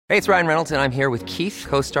Hey, it's Ryan Reynolds, and I'm here with Keith,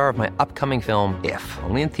 co-star of my upcoming film, If,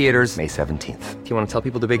 only in theaters May 17th. Do you want to tell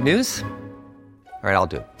people the big news? All right, I'll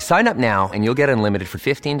do it. Sign up now and you'll get unlimited for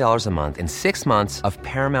 $15 a month and 6 months of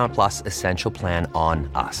Paramount Plus Essential Plan on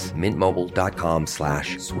us.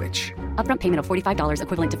 MintMobile.com/switch. Upfront payment of $45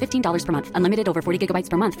 equivalent to $15 per month. Unlimited over 40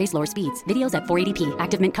 gigabytes per month. Face lower speeds. Videos at 480p.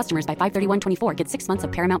 Active Mint customers by 531.24 get 6 months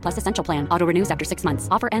of Paramount Plus Essential Plan. Auto renews after 6 months.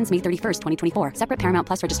 Offer ends May 31st, 2024. Separate Paramount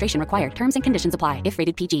Plus registration required. Terms and conditions apply if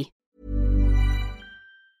rated PG.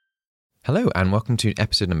 Hello and welcome to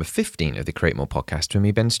episode number 15 of the Create More podcast with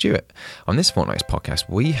me, Ben Stewart. On this fortnight's podcast,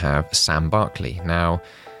 we have Sam Barkley. Now,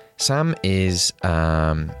 Sam is,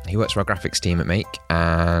 he works for our graphics team at Make,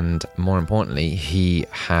 and more importantly, he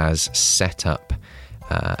has set up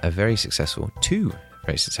two very successful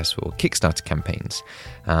Kickstarter campaigns.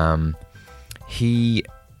 The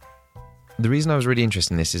reason I was really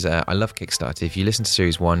interested in this is I love Kickstarter. If you listen to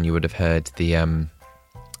Series 1, you would have heard the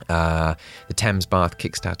Thames Bath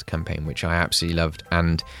Kickstarter campaign, which I absolutely loved,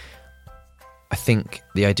 and I think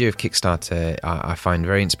the idea of Kickstarter I find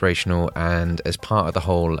very inspirational. And as part of the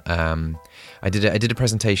whole, I did a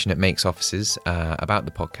presentation at Make's offices about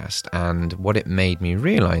the podcast, and what it made me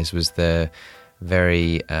realise was the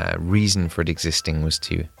very reason for it existing was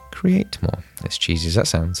to create more, as cheesy as that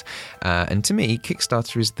sounds, and to me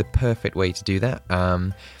Kickstarter is the perfect way to do that.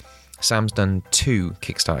 Sam's done 2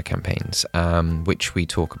 Kickstarter campaigns, which we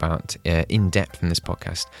talk about in depth in this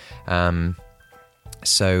podcast.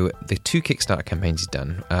 So the 2 Kickstarter campaigns he's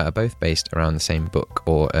done are both based around the same book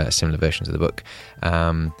or similar versions of the book.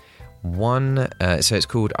 So it's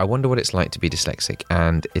called I Wonder What It's Like to Be Dyslexic,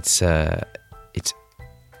 and it's a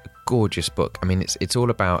gorgeous book. I mean, it's all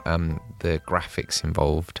about the graphics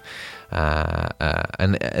involved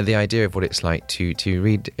and the idea of what it's like to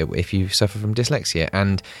read if you suffer from dyslexia,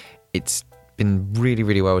 and it's been really,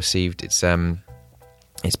 really well received. It's been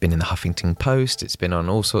in the Huffington Post. It's been on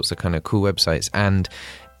all sorts of kind of cool websites, and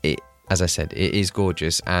it, as I said, it is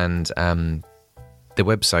gorgeous. And the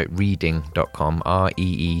website reading.com,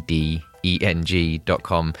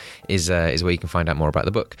 reedeng.com, is where you can find out more about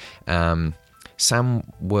the book. Sam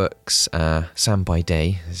works, Sam by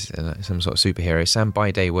day, some sort of superhero. Sam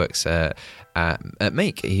by day works at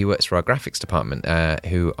Make. He works for our graphics department,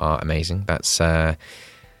 who are amazing. That's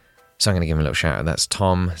so I'm going to give him a little shout out. That's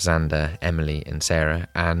Tom, Xander, Emily, and Sarah.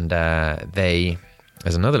 And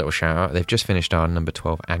as another little shout out, they've just finished our number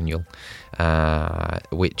 12 annual,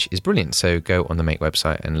 which is brilliant. So go on the Make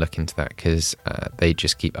website and look into that, because they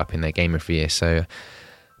just keep upping their game every year. So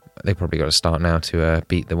they probably got to start now to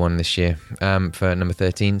beat the one this year for number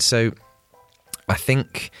 13. So I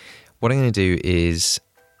think what I'm going to do is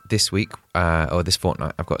this week or this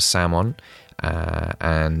fortnight, I've got Sam on.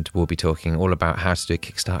 And we'll be talking all about how to do a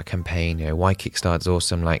Kickstarter campaign, why Kickstarter's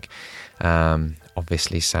awesome, like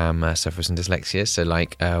obviously Sam suffers from dyslexia, so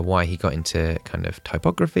like why he got into kind of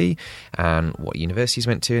typography and what universities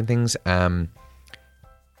went to and things.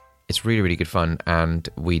 It's really, really good fun, and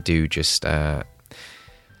we do just go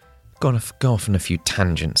off on a few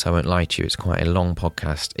tangents. I won't lie to you, it's quite a long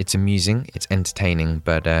podcast. It's amusing, it's entertaining,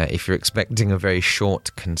 but if you're expecting a very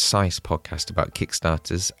short, concise podcast about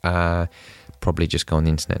Kickstarters, probably just go on the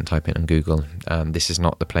internet and type it on Google. This is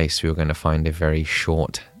not the place where you're going to find a very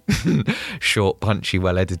short, punchy,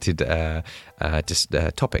 well-edited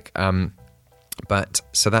topic. But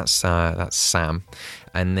so that's Sam,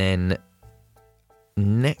 and then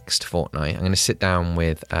next fortnight I'm going to sit down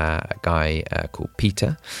with a guy called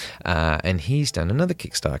Peter, and he's done another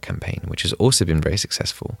Kickstarter campaign which has also been very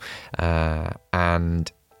successful,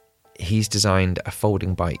 and he's designed a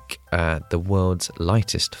folding bike, the world's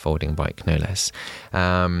lightest folding bike, no less.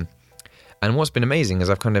 And what's been amazing is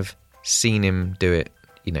I've kind of seen him do it,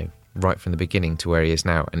 right from the beginning to where he is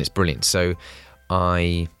now, and it's brilliant. So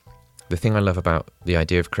the thing I love about the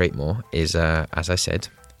idea of Create More is, as I said,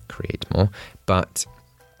 create more, but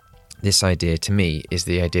this idea to me is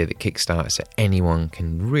the idea that Kickstarter, so anyone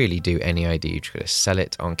can really do any idea, you've got to sell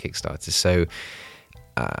it on Kickstarter. So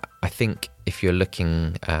I think if you're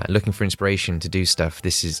looking for inspiration to do stuff,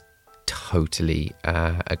 this is totally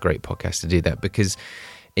a great podcast to do that, because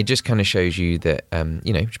it just kind of shows you that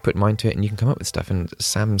just put mind to it and you can come up with stuff. And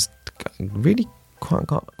Sam's really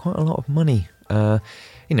got quite a lot of money, not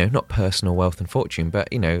personal wealth and fortune, but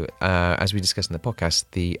as we discussed in the podcast,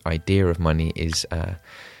 the idea of money is a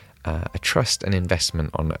trust and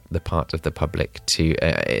investment on the part of the public to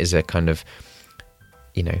is a kind of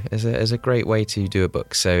as a great way to do a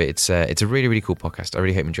book. So it's a really, really cool podcast. I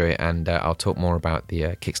really hope you enjoy it, and I'll talk more about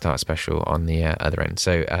the Kickstarter special on the other end.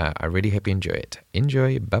 So I really hope you enjoy it.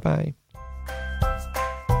 Enjoy. Bye-bye.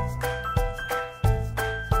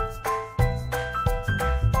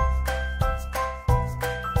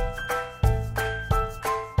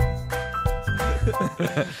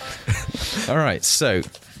 All right, so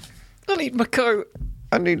I need my coat.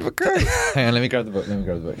 hang on, let me grab the book.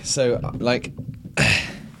 So, like,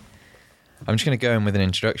 I'm just going to go in with an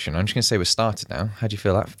introduction. I'm just going to say we're started now. How do you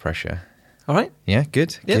feel that for pressure? All right. Yeah,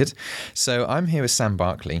 good. Yeah. Good. So I'm here with Sam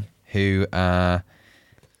Barkley, who I'm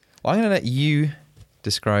going to let you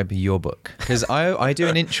describe your book, because I do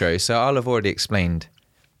an intro, so I'll have already explained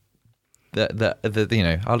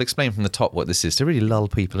the I'll explain from the top what this is to really lull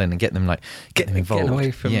people in and get them involved. Getting away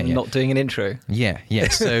from not doing an intro. Yeah.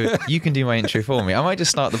 So you can do my intro for me. I might just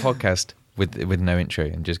start the podcast with no intro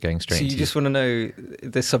and just going straight. So you just want to know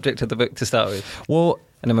the subject of the book to start with? Well,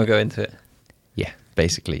 and then we'll go into it. Yeah,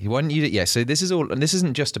 basically. So this is all, and this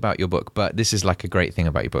isn't just about your book, but this is like a great thing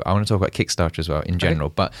about your book. I want to talk about Kickstarter as well in general,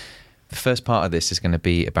 but the first part of this is going to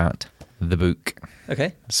be about the book.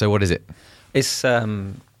 Okay. So what is it? It's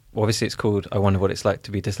obviously it's called I Wonder What It's Like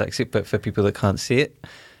to Be Dyslexic, but for people that can't see it,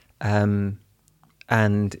 and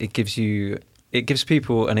it gives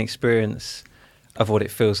people an experience of what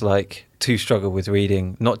it feels like to struggle with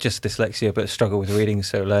reading, not just dyslexia, but struggle with reading,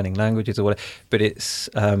 so learning languages or whatever. But it's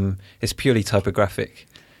purely typographic,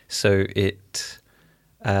 so it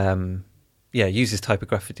uses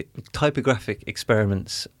typographic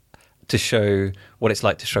experiments to show what it's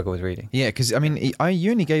like to struggle with reading. Yeah, because I mean,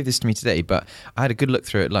 you only gave this to me today, but I had a good look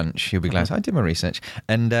through it at lunch. You'll be glad. I did my research,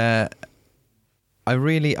 and I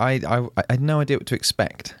had no idea what to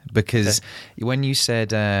expect, because when you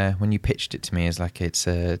said when you pitched it to me as like it's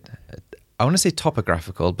I want to say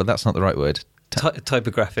topographical, but that's not the right word.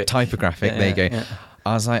 Typographic. Typographic. There you go. Yeah.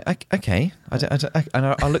 I was like, okay, and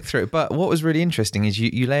I'll look through it. But what was really interesting is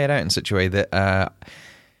you lay it out in such a way that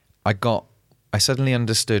I suddenly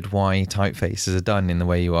understood why typefaces are done in the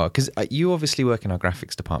way you are, because you obviously work in our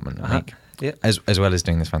graphics department, as well as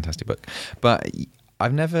doing this fantastic book. But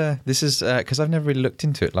I've never. This is because I've never really looked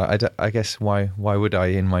into it. Like, I guess why would I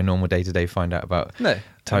in my normal day-to-day find out about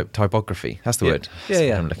typography? That's the word.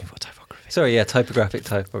 Yeah. I'm looking for typography. Sorry, typographic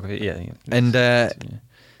typography. Yeah.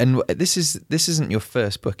 And this isn't your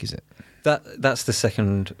first book, is it? That's the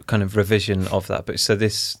second kind of revision of that book. So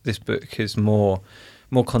this book has more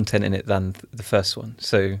content in it than the first one.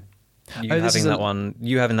 So having that one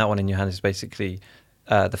in your hand is basically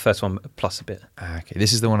the first one plus a bit. Okay,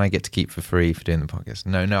 this is the one I get to keep for free for doing the podcast.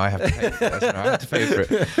 No, I have to pay for it. I have to pay for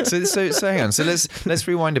it. So hang on. So let's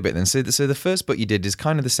rewind a bit then. So the first book you did is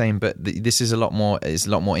kind of the same, but this is a lot more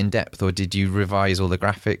in depth. Or did you revise all the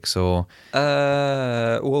graphics? Or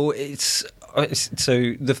well,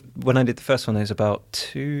 when I did the first one, it was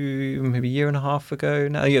about maybe a year and a half ago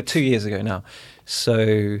now. Yeah, 2 years ago now.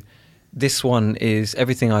 So this one is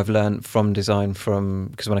everything I've learned from design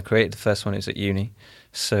because when I created the first one, it was at uni.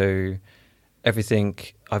 So everything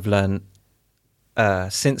I've learned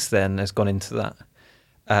since then has gone into that,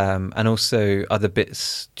 and also other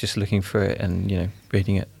bits, just looking through it and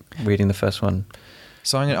reading the first one.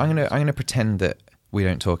 So I'm gonna pretend that we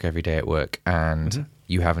don't talk every day at work, and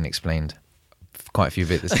you haven't explained quite a few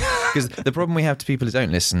bits, because the problem we have to people who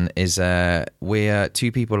don't listen is we're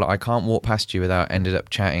two people. I can't walk past you without ended up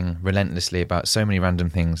chatting relentlessly about so many random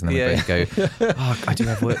things, and then we both go, I do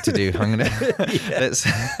have work to do. I'm gonna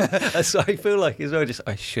that's what I feel like as well. Just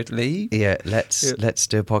I should leave. Let's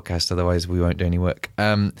do a podcast, otherwise we won't do any work.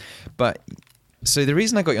 But so the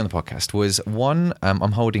reason I got you on the podcast was one,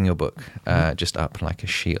 I'm holding your book just up like a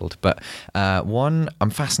shield, but one, I'm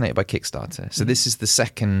fascinated by Kickstarter. So this is the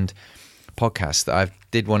second podcast that I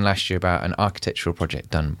did one last year about an architectural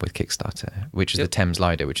project done with Kickstarter, which is the Thames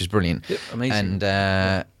Lido, which is brilliant. Amazing.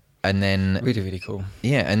 And then really, really cool.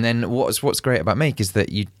 Yeah, and then what's great about Make is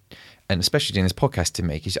that you, and especially doing this podcast to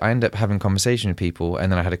Make, is I end up having conversation with people,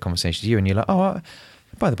 and then I had a conversation with you, and you're like,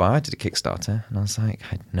 by the by, I did a Kickstarter, and I was like, I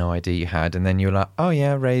had no idea you had, and then you were like,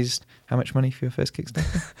 raised how much money for your first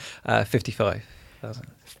Kickstarter? 55,000.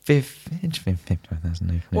 55,000.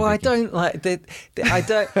 No. Well, I don't like. I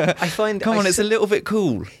don't. I find. Come on, it's a little bit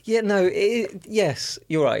cool. Yeah, no. Yes,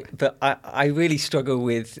 you're right, but I really struggle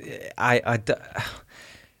with. I'm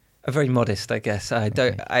very modest, I guess. I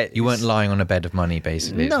don't. You weren't lying on a bed of money,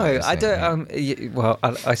 basically. No, I don't. Well,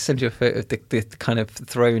 I send you a photo of the kind of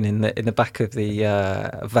throne in the back of the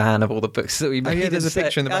van of all the books that we made. Oh, yeah, there's a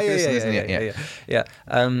picture in the back of this, isn't it? Yeah.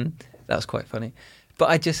 That was quite funny. But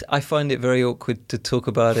I find it very awkward to talk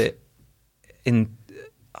about it in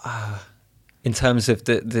terms of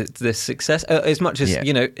the success, as much as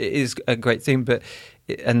it is a great thing. But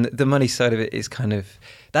and the money side of it is kind of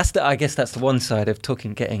I guess that's the one side of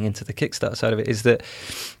getting into the Kickstarter side of it, is that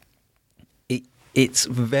it's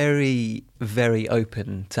very, very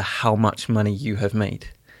open to how much money you have made.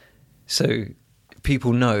 So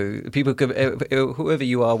people know, whoever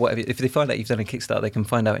you are, whatever. If they find out you've done a Kickstarter, they can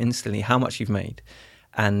find out instantly how much you've made,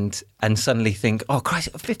 and suddenly think, oh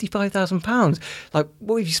Christ, £55,000. Like,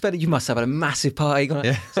 what have you spent? You must have had a massive party.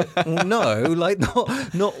 So, well, no, like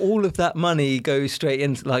not all of that money goes straight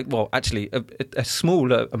into, like, well, actually, a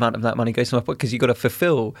small amount of that money goes to my pocket, because you've got to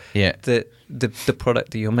fulfill the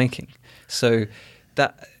product that you're making. So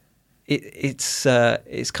that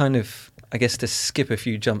it's kind of, I guess, to skip a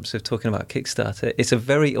few jumps of talking about Kickstarter, it's a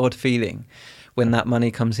very odd feeling when that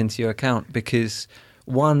money comes into your account, because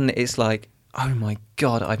one, it's like, oh my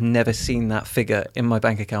God, I've never seen that figure in my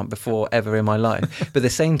bank account before, ever in my life. But at the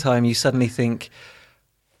same time, you suddenly think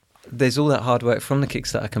there's all that hard work from the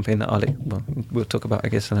Kickstarter campaign that we'll talk about, I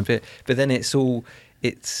guess, in a bit. But then it's the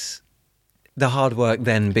hard work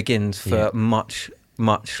then begins for much,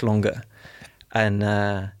 much longer.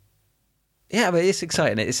 And but it's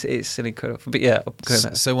exciting. It's an incredible. But yeah,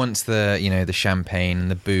 so once the the champagne,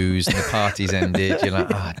 the booze, and the parties ended, you're like,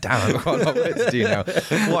 damn, I've got a lot of work to do now.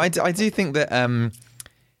 Well, I do think that. I mean,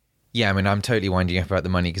 I'm totally winding up about the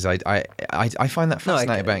money, because I find that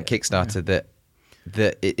fascinating about Kickstarter, that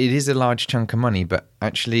it is a large chunk of money, but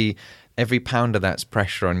actually every pound of that's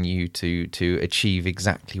pressure on you to achieve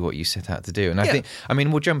exactly what you set out to do. And I think, I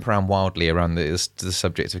mean, we'll jump around wildly around the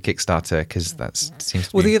subject of Kickstarter, because that seems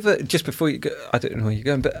to be... the other, just before you go, I don't know where you're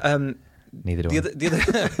going, but neither do I.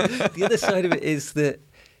 The other side of it is that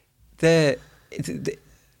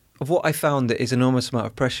what I found that is enormous amount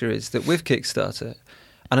of pressure is that with Kickstarter,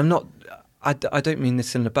 and I don't mean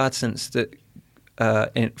this in a bad sense, that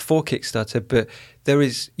for Kickstarter, but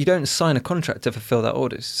you don't sign a contract to fulfill that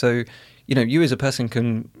orders. So, you as a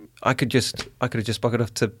person I could have just bucketed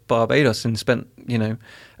off to Barbados and spent,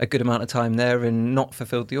 a good amount of time there and not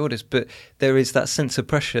fulfilled the orders. But there is that sense of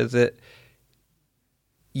pressure that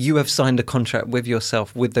you have signed a contract with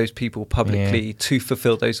yourself, with those people publicly to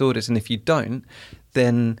fulfill those orders. And if you don't,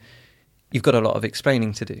 then you've got a lot of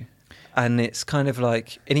explaining to do. And it's kind of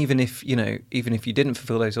like, and even if you didn't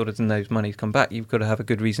fulfill those orders and those monies come back, you've got to have a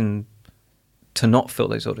good reason to not fill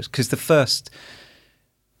those orders. Because the first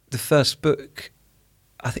book,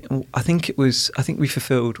 I think we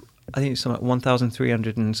fulfilled, I think it was something like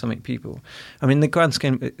 1,300 and something people. I mean, the grand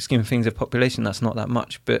scheme of things of population, that's not that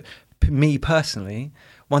much. But me personally,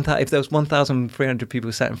 if there was 1,300 people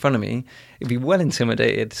sat in front of me, it'd be well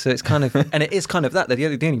intimidated. So it's kind of, and it is kind of that. The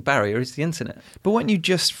only barrier is the internet. But weren't you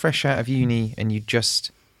just fresh out of uni and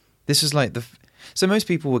this was like so most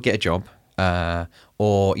people would get a job,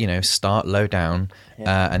 or start low down,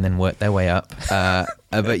 and then work their way up.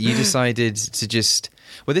 But you decided to just.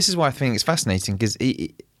 Well, this is why I think it's fascinating, because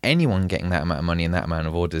anyone getting that amount of money and that amount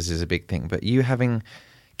of orders is a big thing. But you having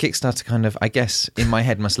Kickstarter kind of, I guess, in my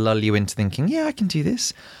head must lull you into thinking, yeah, I can do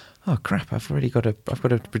this. Oh crap! I've got to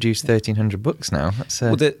produce 1,300 books now. That's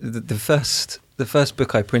well, the first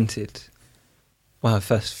book I printed. Well, the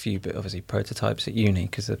first few, but obviously prototypes at uni,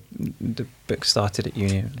 because the book started at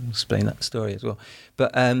uni. I'll explain that story as well.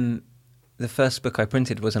 But the first book I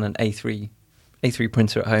printed was on an A3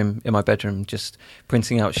 printer at home in my bedroom, just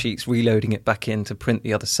printing out sheets, reloading it back in to print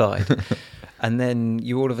the other side, and then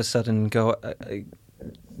you all of a sudden go.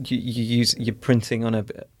 You're printing on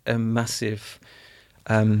a massive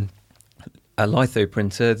a litho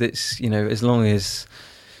printer that's as long as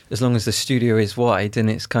the studio is wide,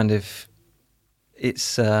 and it's kind of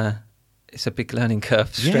it's a big learning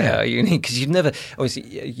curve straight out of uni, because you've never,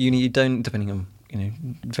 obviously uni, you don't, depending on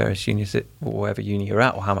various unis or wherever uni you're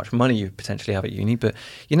at, or how much money you potentially have at uni, but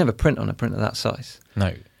you never print on a printer that size.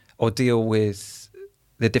 No. Or deal with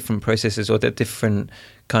the different processes or the different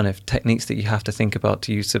kind of techniques that you have to think about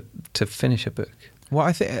to use to finish a book. Well,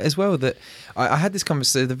 I think as well that I had this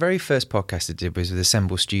conversation. The very first podcast I did was with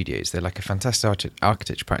Assemble Studios. They're like a fantastic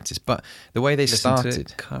architecture practice, but the way they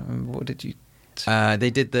started, can't remember, what did you? They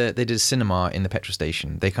did a cinema in the petrol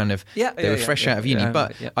station. They kind of they were fresh out of uni.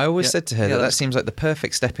 But I always said to her that seems like the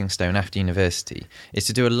perfect stepping stone after university is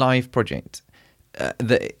to do a live project.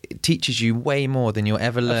 That teaches you way more than you'll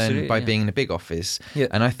ever learn by being in a big office. Yeah.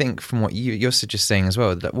 And I think from what you're just saying as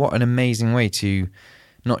well, that what an amazing way to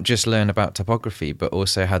not just learn about typography, but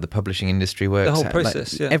also how the publishing industry works. The whole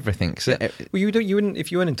process, everything. So well, you wouldn't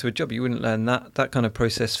if you went into a job, you wouldn't learn that kind of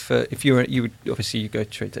process. For if you would obviously you go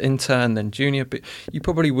straight to intern, then junior, but you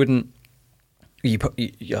probably wouldn't.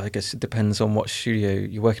 I guess it depends on what studio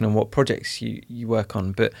you're working on, what projects you work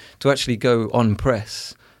on. But to actually go on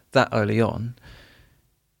press that early on.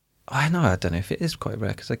 I don't know if it is quite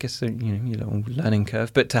rare, because I guess learning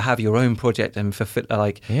curve. But to have your own project and fulfill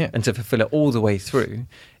and to fulfill it all the way through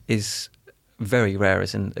is very rare.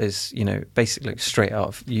 As basically straight out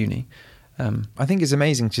of uni. I think it's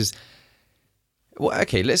amazing because Well,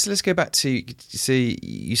 okay, let's go back to, so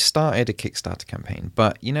you started a Kickstarter campaign,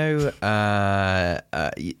 but when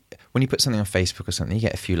you put something on Facebook or something, you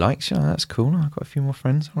get a few likes. That's cool. I've got a few more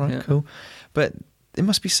friends. All right, cool. But it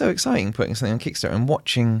must be so exciting putting something on Kickstarter and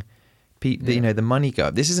watching people, the money go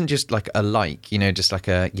up. This isn't just like a like, just like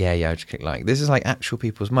a I just click like. This is like actual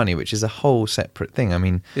people's money, which is a whole separate thing. I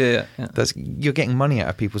mean, you're getting money out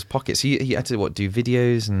of people's pockets. So you had to do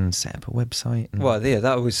videos and set up a website.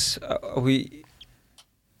 That was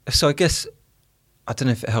So I guess I don't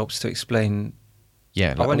know if it helps to explain.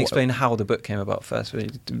 Yeah, I won't explain how the book came about first. We'll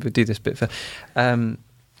do this bit first.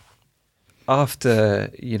 After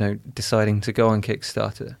deciding to go on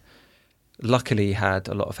Kickstarter, luckily had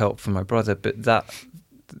a lot of help from my brother. But that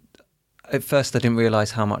at first I didn't realise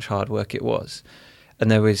how much hard work it was, and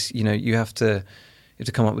there was you have to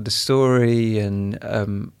come up with the story and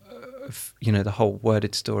the whole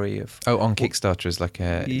worded story of on Kickstarter is like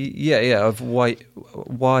a of why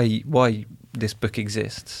this book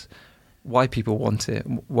exists, why people want it,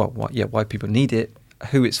 why people need it,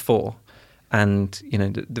 who it's for, and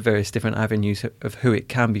the various different avenues of who it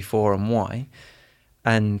can be for and why,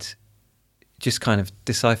 and just kind of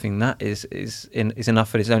deciphering that is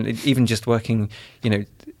enough on its own. Even just working,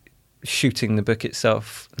 shooting the book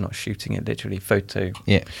itself, not shooting it literally, photo,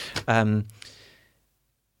 and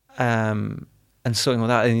sorting all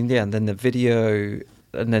that, and then the video,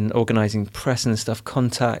 and then organising press and stuff,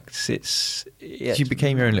 contacts. You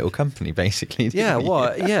became your own little company, basically. I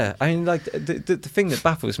mean, like the thing that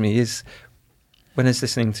baffles me is when I was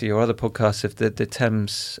listening to your other podcast of the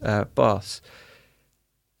Thames baths.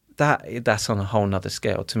 That's on a whole nother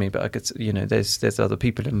scale to me. But I could, there's other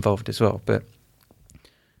people involved as well. But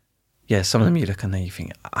yeah, some of them you look and then you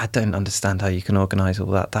think, I don't understand how you can organise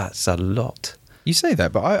all that. That's a lot. You say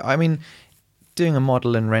that, but I mean, doing a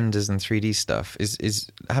model and renders and 3D stuff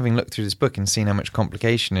is having looked through this book and seen how much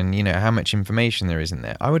complication and how much information there is in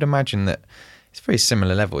there. I would imagine that it's very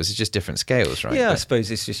similar levels. It's just different scales, right? Yeah, but I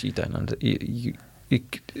suppose it's just you don't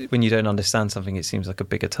when you don't understand something, it seems like a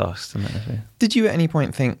bigger task than that. Did you at any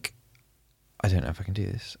point think, I don't know if I can do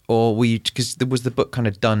this, or were you, because was the book kind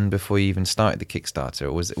of done before you even started the Kickstarter,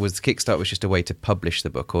 or was the Kickstarter was just a way to publish the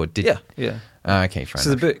book, or did yeah. Okay, fair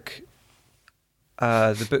so enough.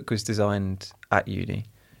 The book was designed at uni.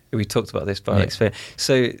 We talked about this, but I'll explain.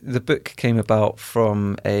 So the book came about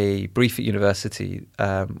from a brief at university.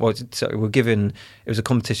 It was a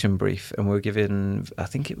competition brief, and we were given, I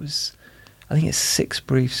think it's 6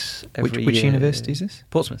 briefs every year. Which university is this?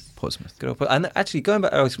 Portsmouth. Good old And actually, going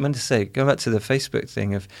back to the Facebook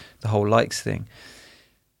thing of the whole likes thing,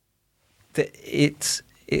 it's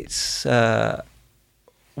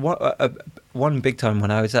one big time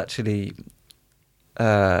when I was actually,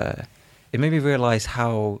 it made me realise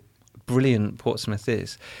how brilliant Portsmouth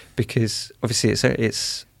is, because obviously it's I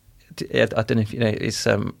don't know if you know, it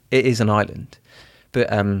is an island, but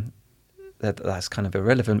that's kind of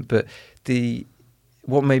irrelevant. But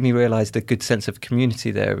what made me realise the good sense of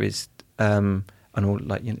community there is, and all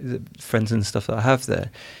the friends and stuff that I have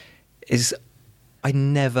there, is I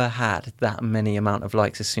never had that many amount of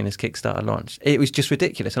likes as soon as Kickstarter launched. It was just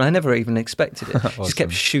ridiculous, and I never even expected it. It just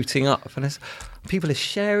kept shooting up, and people are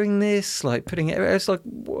sharing this, like putting it. It's like,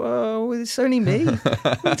 whoa, it's only me. What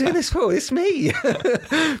are you doing this for? It's me.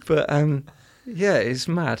 But it's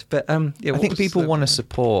mad. But I think people want to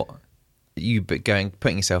support you, but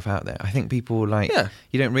putting yourself out there. I think people you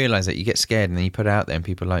don't realise that, you get scared and then you put it out there and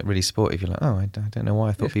people are really supportive. You're like, I don't know why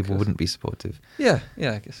I thought people wouldn't be supportive. I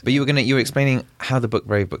guess. But you were explaining how the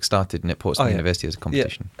Brave Book started, and at Portsmouth University as a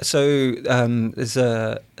competition. Yeah. So there's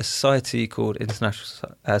a society called International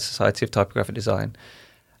Society of Typographic Design.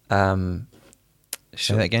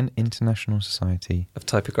 Say that again. International Society of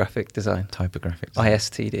Typographic Design.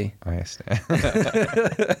 ISTD.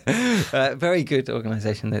 Very good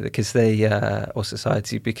organisation though, because they or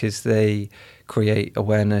society, because they create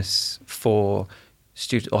awareness for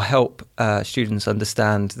students, or help students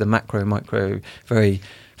understand the macro, micro, very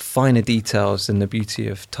finer details and the beauty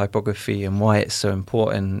of typography and why it's so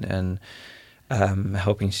important, and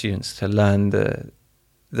helping students to learn the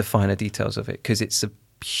finer details of it, because it's a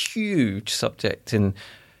huge subject, and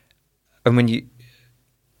when you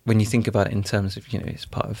think about it in terms of, it's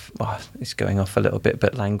part of, it's going off a little bit,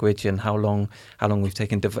 but language and how long we've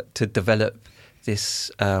taken to develop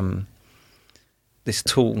this this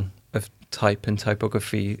tool of type and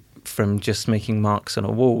typography, from just making marks on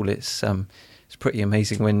a wall. It's pretty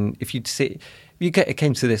amazing. It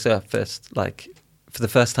came to this earth first, like for the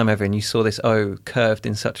first time ever and you saw this O curved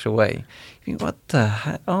in such a way, you think, what the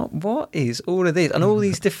heck? Oh, what is all of this? And all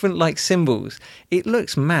these different like symbols. It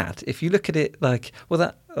looks mad. If you look at it like, well,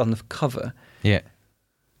 that on the cover. Yeah.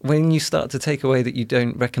 When you start to take away that you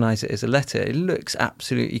don't recognise it as a letter, it looks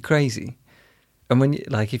absolutely crazy. And when you,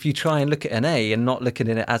 like, if you try and look at an A and not look at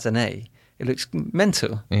it as an A, it looks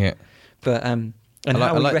mental. Yeah. But and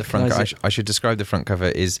I like the front cover. I should describe the front cover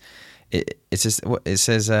is it says what it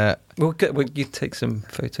says. Well, you take some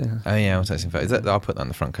photos. Oh yeah, I'll take some photos. I'll put that on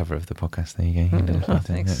the front cover of the podcast. There you go.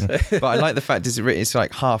 Thanks. But I like the fact it's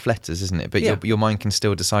like half letters, isn't it? But your mind can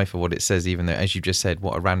still decipher what it says, even though, as you just said,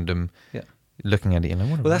 what a random. Yeah. Looking at it,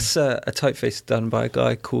 what well, that's a typeface done by a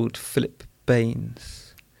guy called Philip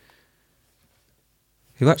Baines,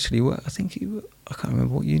 who actually I can't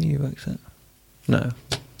remember what uni he works at. No,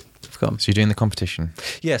 I've gone. So you're doing the competition?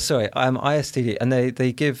 Yeah, sorry. I'm ISTD, and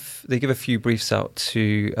they give a few briefs out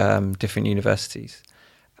to different universities,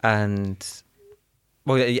 and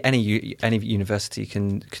well, any university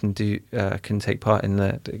can take part in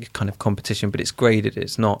the kind of competition, but it's graded.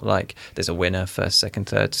 It's not like there's a winner, first, second,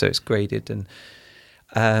 third. So it's graded, and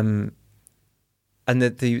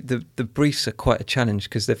the briefs are quite a challenge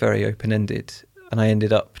because they're very open ended. And I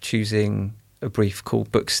ended up choosing a brief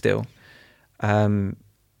called Book Still, and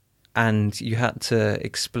you had to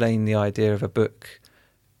explain the idea of a book.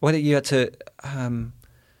 Well, you had to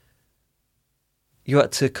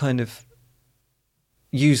kind of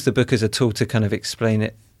use the book as a tool to kind of explain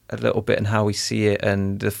it a little bit and how we see it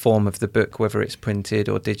and the form of the book, whether it's printed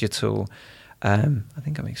or digital. I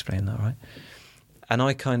think I'm explaining that right. And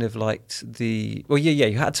I kind of liked you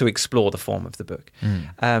had to explore the form of the book.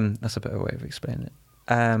 That's a better way of explaining it.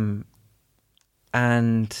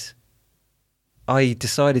 And I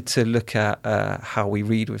decided to look at how we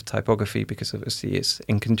read with typography, because obviously it's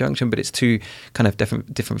in conjunction, but it's two kind of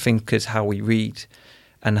different things, because how we read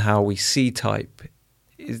and how we see type,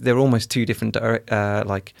 they're almost two different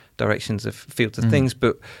directions of fields of things,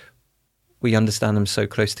 but we understand them so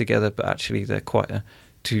close together, but actually they're quite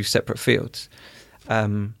two separate fields.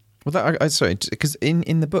 Sorry, because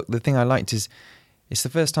in the book, the thing I liked is it's the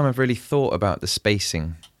first time I've really thought about the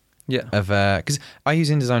spacing. Yeah. Because I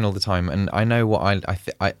use InDesign all the time, and I know what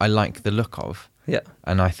I like the look of. Yeah.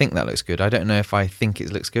 And I think that looks good. I don't know if I think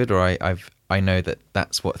it looks good, or I know that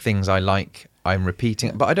that's what things I like. I'm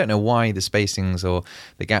repeating, but I don't know why the spacings or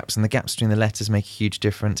the gaps between the letters make a huge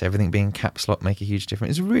difference. Everything being caps lock make a huge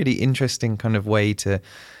difference. It's a really interesting kind of way to,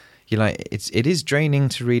 it is draining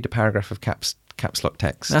to read a paragraph of caps lock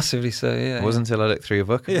text. Massively so, yeah. It wasn't until I looked through your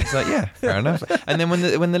book and it's like, yeah, fair enough. And then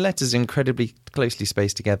when the letters are incredibly closely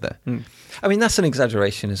spaced together. I mean, that's an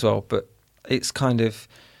exaggeration as well, but it's kind of,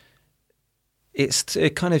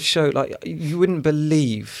 it kind of showed, like, you wouldn't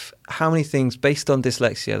believe how many things based on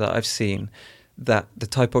dyslexia that I've seen that the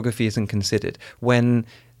typography isn't considered. When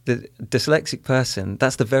the dyslexic person,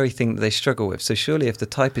 that's the very thing that they struggle with. So surely if the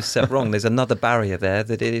type is set wrong, there's another barrier there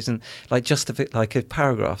that it isn't, like a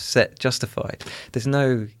paragraph set justified. There's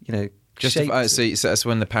no, so that's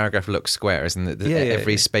when the paragraph looks square, isn't it?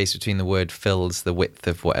 Every space between the word fills the width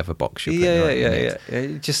of whatever box you're putting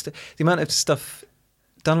Yeah. Just the amount of stuff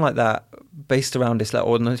done like that based around dyslexia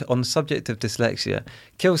or on the subject of dyslexia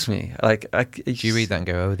kills me. Do you read that and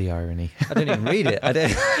go, oh, the irony? I don't even read it. I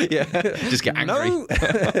don't. Just get angry. No.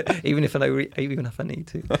 even if I need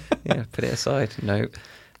to, put it aside. No,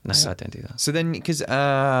 I don't do that. So then, because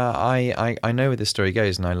I know where the story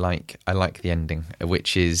goes, and I like the ending,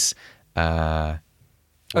 which is. You go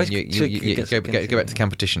back to the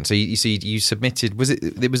competition. So you submitted.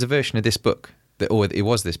 It was a version of this book. Or it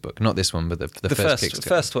was this book, not this one, but the first Kickstarter.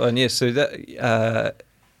 First one, yes. So that,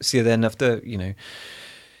 then after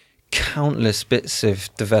countless bits of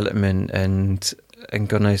development and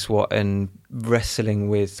God knows what, and wrestling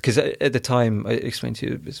with, because at the time, I explained to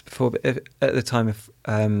you this before, but at the time,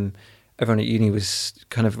 everyone at uni was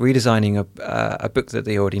kind of redesigning a book that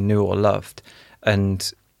they already knew or loved,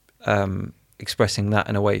 and expressing that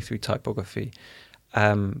in a way through typography.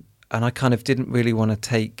 And I kind of didn't really want to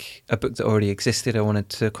take a book that already existed. I wanted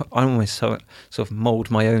to almost sort of mould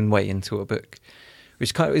my own way into a book,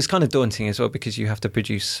 which is kind of daunting as well, because you have to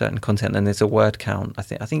produce certain content and there's a word count. I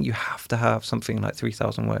think you have to have something like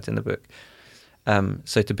 3,000 words in the book.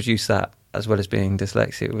 So to produce that, as well as being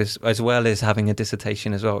dyslexic, as well as having a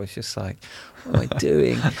dissertation as well, it's just like, what am I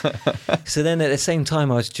doing? So then at the same time,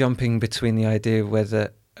 I was jumping between the idea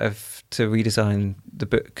to redesign the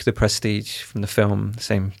book, The Prestige, from the film, the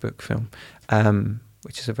same book film,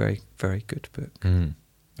 which is a very, very good book.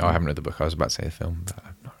 Oh, I haven't read the book. I was about to say the film, but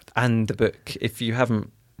I've not read the book. And the book, if you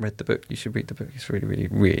haven't read the book, you should read the book. It's really, really,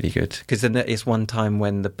 really good. Because then it's one time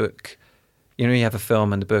when the book, you know, you have a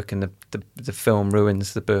film and the book, and the film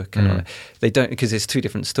ruins the book, and all that. They don't, because it's two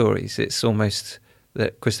different stories. It's almost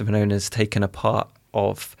that Christopher Nolan has taken a part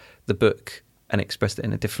of the book and expressed it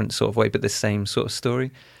in a different sort of way, but the same sort of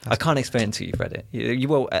story. I can't explain it until you've read it. You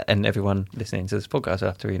will, and everyone listening to this podcast will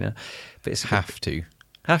have to read it. But it's Have to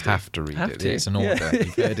read Have it. to. It's an order.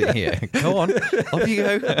 You've heard it here. Go on. Off you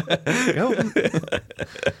go. Go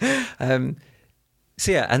on.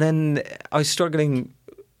 So yeah, and then I was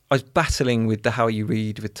battling with the how you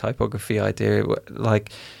read with typography idea.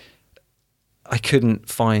 Like, I couldn't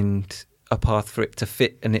find a path for it to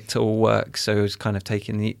fit and it to all work. So I was kind of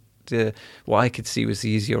taking the what I could see was the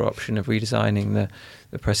easier option of redesigning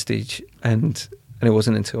the Prestige, and it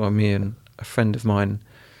wasn't until me and a friend of mine,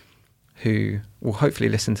 who will hopefully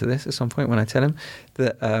listen to this at some point when I tell him,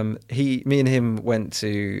 that me and him went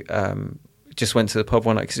to the pub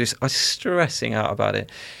one night because I was stressing out about it,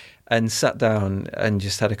 and sat down and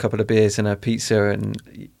just had a couple of beers and a pizza, and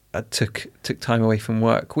I took time away from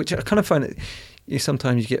work, which I kind of find that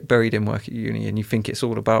sometimes you get buried in work at uni and you think it's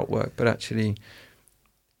all about work, but actually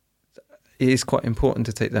it is quite important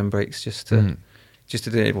to take them breaks just to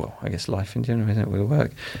do it. Well, I guess life in general, isn't it, with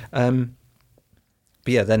work. But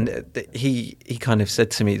yeah, then he kind of said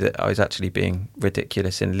to me that I was actually being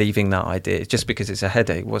ridiculous in leaving that idea just because it's a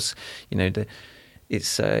headache.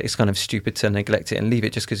 It's kind of stupid to neglect it and leave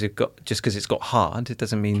it just because it's got hard. It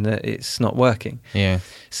doesn't mean that it's not working. Yeah.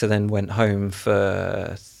 So then went home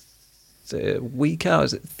for the week out,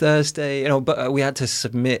 was it Thursday? But we had to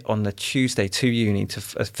submit on the Tuesday to uni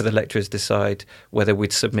for the lecturers decide whether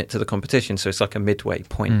we'd submit to the competition. So it's like a midway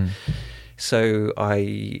point. So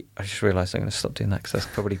I just realised I'm going to stop doing that because that's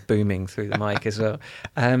probably booming through the mic as well.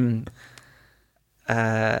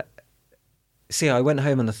 So yeah, I went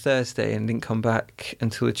home on the Thursday and didn't come back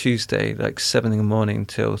until the Tuesday, like 7 in the morning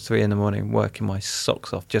till 3 in the morning, working my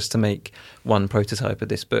socks off just to make one prototype of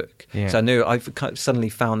this book. Yeah. So I knew I've kind of suddenly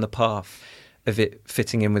found the path of it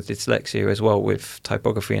fitting in with dyslexia as well, with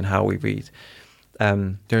typography and how we read.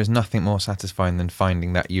 There is nothing more satisfying than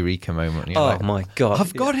finding that eureka moment. You're like, my God.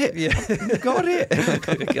 I've got it. Yeah. I've got it.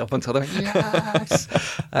 Get up on top of it. Yes.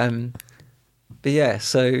 But yeah,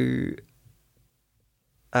 so...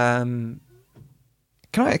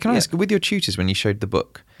 Can I ask, with your tutors when you showed the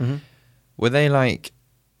book, were they like,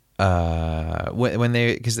 when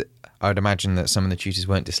they, because I would imagine that some of the tutors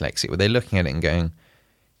weren't dyslexic, were they looking at it and going,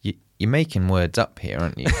 you're making words up here,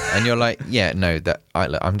 aren't you? And you're like, yeah, no,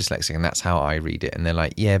 I'm dyslexic and that's how I read it. And they're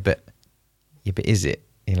like, yeah, but is it?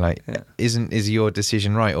 You're like, is your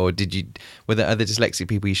decision right? Or were there other dyslexic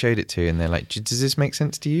people you showed it to and they're like, does this make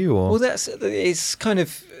sense to you? Or? Well, it's kind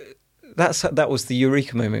of... That was the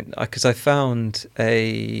eureka moment, because I found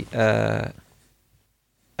a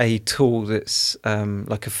tool that's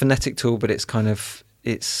like a phonetic tool, but it's kind of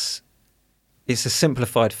it's a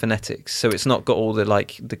simplified phonetics, so it's not got all the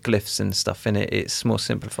the glyphs and stuff in it. It's more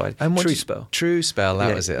simplified. And TrueSpell. TrueSpell,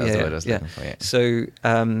 that was it. That's the word I was looking for. Yeah. So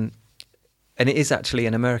and it is actually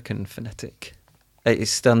an American phonetic.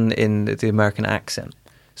 It's done in the American accent.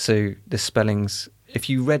 So the spellings, if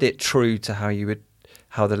you read it true to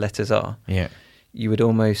how the letters are, you would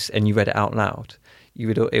almost, and you read it out loud, it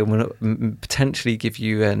would potentially give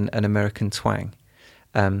you an American twang,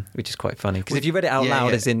 which is quite funny because if you read it out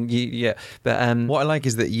loud, as in but what I like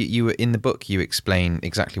is that you were in the book, you explain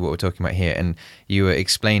exactly what we're talking about here, and you were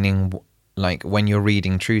explaining like when you're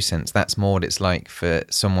reading True Sense, that's more what it's like for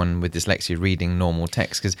someone with dyslexia reading normal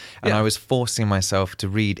text. I was forcing myself to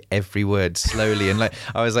read every word slowly, and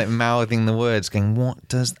I was mouthing the words, going, "What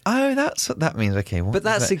does? Oh, that's what that means." Okay, what? But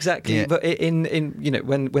that's that? Exactly. Yeah. But in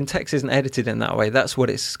when text isn't edited in that way, that's what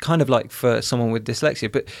it's kind of like for someone with dyslexia.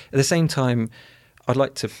 But at the same time, I'd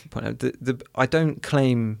like to point out that I don't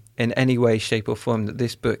claim in any way, shape or form that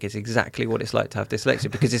this book is exactly what it's like to have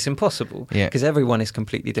dyslexia, because it's impossible. Because everyone is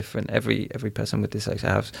completely different. Every person with dyslexia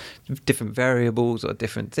has different variables or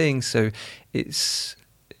different things. So it's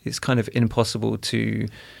kind of impossible to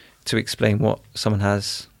explain what someone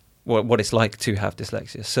has, what it's like to have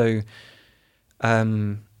dyslexia. So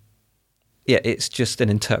it's just an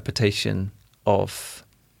interpretation of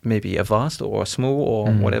maybe a vast or a small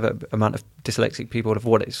or whatever amount of dyslexic people of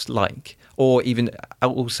what it's like, or even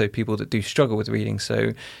also people that do struggle with reading.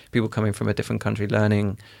 So people coming from a different country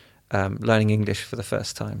learning English for the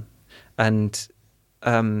first time. And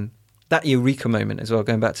that eureka moment as well,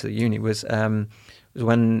 going back to the uni, was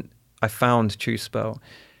when I found TrueSpell,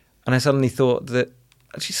 and I suddenly thought that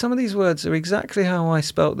actually some of these words are exactly how I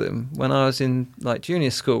spelt them when I was in junior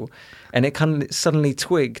school. And it kind of suddenly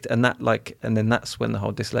twigged, and then that's when the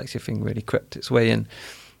whole dyslexia thing really crept its way in.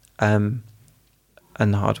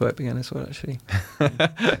 And the hard work began as well, actually.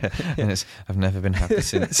 And I've never been happy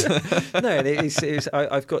since. No,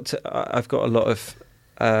 I've got a lot of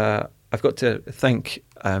I've got to thank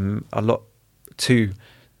a lot to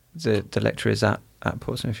the lecturers at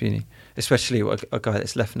Portsmouth Uni, especially a guy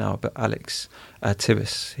that's left now, but Alex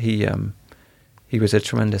Tibbs. He was a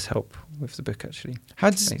tremendous help with the book, actually. How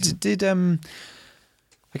did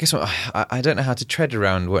I guess I don't know how to tread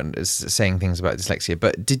around saying things about dyslexia,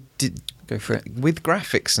 but did go for it with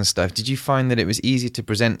graphics and stuff? Did you find that it was easier to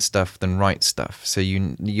present stuff than write stuff? So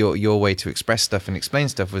your way to express stuff and explain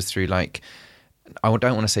stuff was through, like, I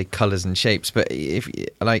don't want to say colours and shapes, but if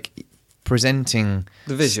like presenting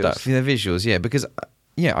the visuals, stuff, the visuals, yeah. Because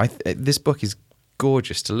this book is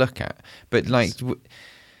gorgeous to look at, but like.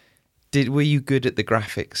 Were you good at the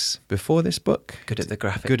graphics before this book? Good at the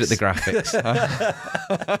graphics. Good at the graphics.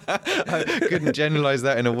 I couldn't generalise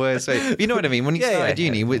that in a worse way. You know what I mean? When you started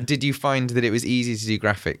uni, did you find that it was easy to do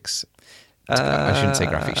graphics? I shouldn't say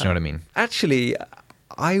graphics, you know what I mean? Actually,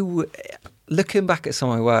 looking back at some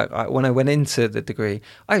of my work, when I went into the degree,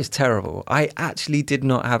 I was terrible. I actually did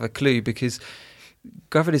not have a clue, because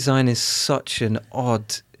graphic design is such an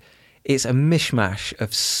odd... It's a mishmash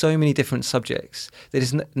of so many different subjects that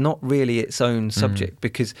is not really its own subject,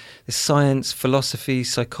 because there's science, philosophy,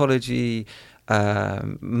 psychology,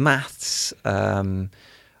 maths, art,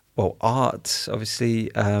 obviously,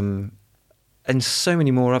 and so many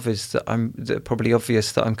more others that are probably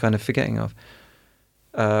obvious that I'm kind of forgetting of.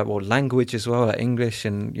 Language as well, like English,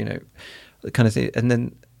 and the kind of thing. And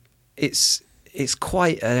then it's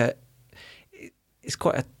quite a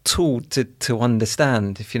tool to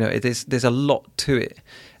understand, if there's a lot to it.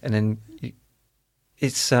 And then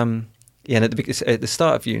it's and at the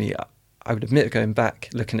start of uni, I would admit, going back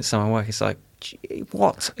looking at some of my work, it's like, gee,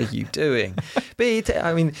 what are you doing? But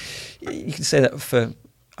I mean, you can say that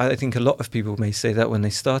I think a lot of people may say that when they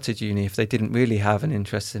started uni, if they didn't really have an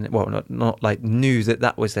interest in it, not like knew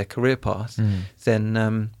that was their career path,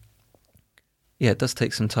 then it does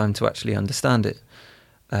take some time to actually understand it.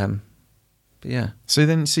 But yeah. So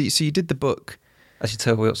you did the book. I should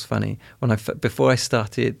tell you what's funny. Before I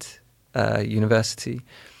started university,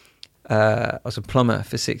 I was a plumber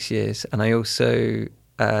for 6 years, and I also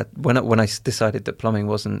when I decided that plumbing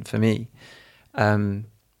wasn't for me, I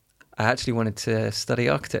actually wanted to study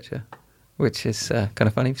architecture, which is kind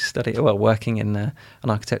of funny. Working in an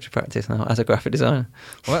architecture practice now as a graphic designer.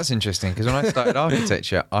 Well, that's interesting, because when I started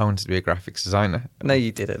architecture, I wanted to be a graphics designer. No,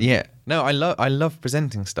 you didn't. Yeah. No, I love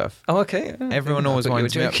presenting stuff. Oh, okay. Everyone always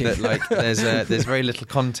winds me up that, like, there's very little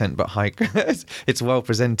content, but it's well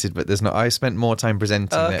presented, but there's not. I spent more time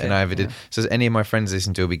presenting it than I ever did. So any of my friends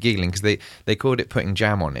listen to will be giggling, because they called it putting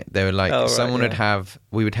jam on it. They were like,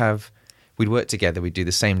 we'd work together, we'd do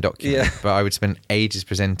the same document, but I would spend ages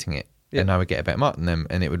presenting it. And I would get a better mark than them,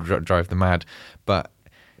 and it would drive them mad. But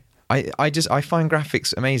I find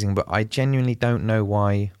graphics amazing, but I genuinely don't know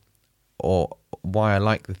why I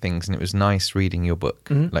like the things. And it was nice reading your book,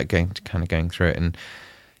 like going through it. And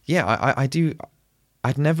I do.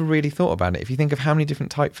 I'd never really thought about it. If you think of how many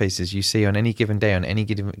different typefaces you see on any given day on any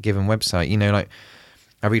given website, like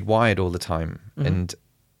I read Wired all the time, and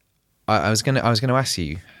I was gonna ask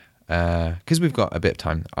you. Because we've got a bit of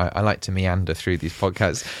time, I like to meander through these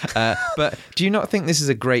podcasts. But do you not think this is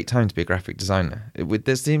a great time to be a graphic designer?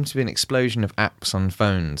 There seems to be an explosion of apps on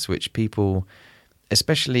phones, which people,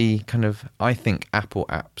 especially kind of, I think Apple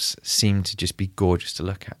apps seem to just be gorgeous to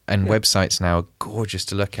look at. And websites now are gorgeous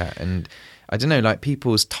to look at. And I don't know, like,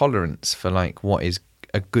 people's tolerance for, like, what is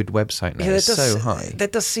a good website now is so high. There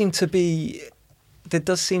does seem to be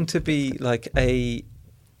like a...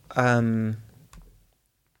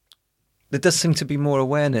 There does seem to be more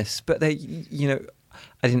awareness, but I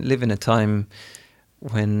didn't live in a time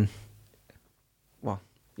when,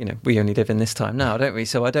 we only live in this time now, don't we?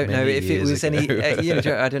 So I don't know if it was any,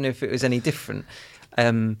 I don't know if it was any different.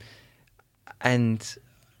 And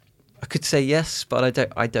I could say yes, but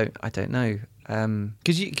I don't know.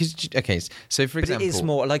 So for example, but it is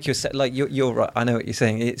more like you're saying. Like you're right. I know what you're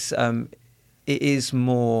saying. It is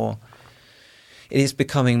more. It is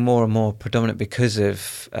becoming more and more predominant because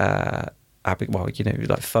of.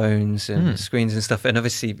 Like phones and screens and stuff, and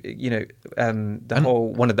obviously,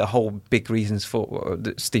 one of the whole big reasons for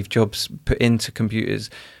that Steve Jobs put into computers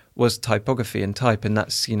was typography and type, and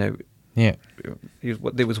that's it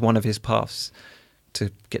was one of his paths to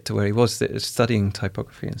get to where he was, that was studying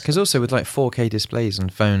typography and stuff. Because also with like 4K displays on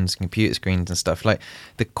phones, computer screens and stuff, like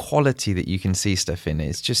the quality that you can see stuff in,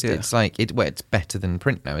 it's just it's like it's better than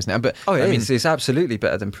print now, isn't it? But it's absolutely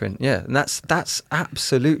better than print. Yeah, and that's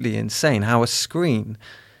absolutely insane how a screen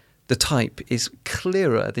the type is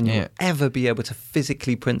clearer than you'll Yeah. ever be able to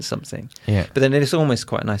physically print something. Yeah. But then it's almost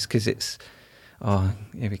quite nice because it's, oh,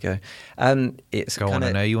 here we go. It's Go on,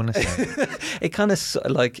 I know you want to say. it kind of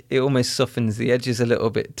like, it almost softens the edges a little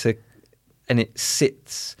bit and it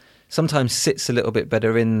sometimes sits a little bit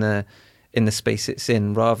better in the space it's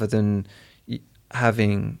in, rather than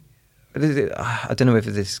having, I don't know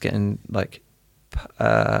whether this is getting like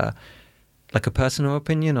a personal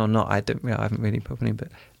opinion or not. I haven't really probably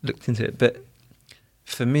looked into it. But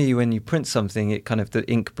for me, when you print something, it kind of, the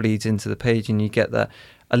ink bleeds into the page and you get that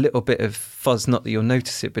a little bit of fuzz, not that you'll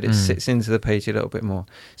notice it, but it sits into the page a little bit more.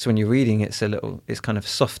 So when you're reading, it's kind of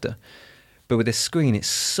softer. But with a screen, it's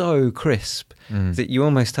so crisp that you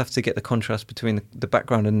almost have to get the contrast between the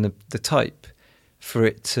background and the type for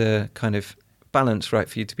it to kind of balance right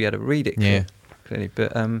for you to be able to read it clearly.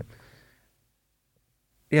 But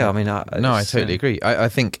yeah, I mean, I totally agree. I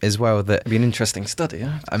think as well that it'd be an interesting study.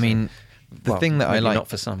 Yeah? I mean, the thing that I maybe like, not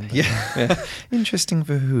for some. But yeah. Interesting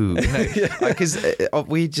for who? Because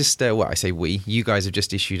we just, I say we, you guys have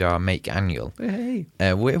just issued our Make Annual, Hey.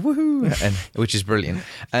 woohoo, and which is brilliant.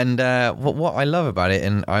 And what I love about it,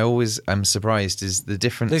 and I always am surprised, is the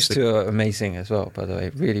difference. Those two are amazing as well, by the way.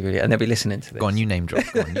 Really, really, and they'll be listening to this. Go on, you name drop.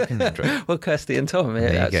 Go on, you can name drop. Well, Kirsty and Tom, There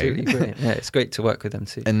you go. absolutely brilliant. Yeah, it's great to work with them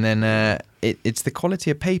too. And then it's the quality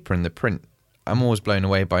of paper and the print. I'm always blown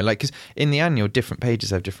away by, like, because in the annual, different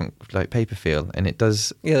pages have different like paper feel, and it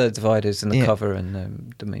does. Yeah, the dividers and the cover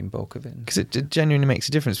and the main bulk of it. Because it genuinely makes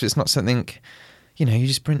a difference. But it's not something, you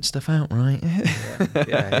just print stuff out, right?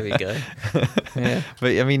 Yeah, here we go. Yeah.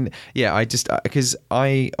 But I mean, yeah, I just, because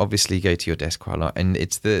I obviously go to your desk quite a lot, and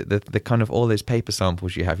it's the kind of all those paper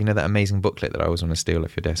samples you have. You know that amazing booklet that I always want to steal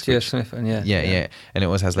off your desk. G.F. Smith, and yeah, and it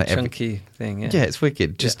always has like the chunky thing. Yeah, it's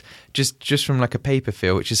wicked. Just from like a paper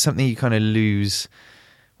feel, which is something you kind of lose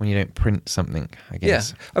when you don't print something, I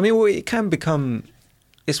guess. Yeah, I mean, well, it can become.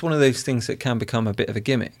 It's one of those things that can become a bit of a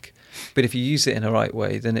gimmick. But if you use it in a right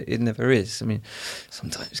way, then it never is. I mean,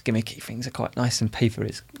 sometimes gimmicky things are quite nice, and paper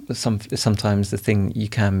is sometimes the thing you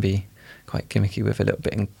can be quite gimmicky with a little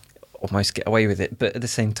bit and almost get away with it. But at the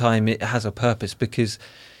same time, it has a purpose, because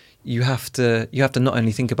you have to not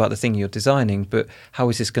only think about the thing you're designing, but how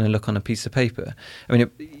is this going to look on a piece of paper? I mean,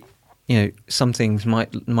 some things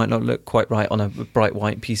might not look quite right on a bright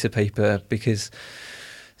white piece of paper because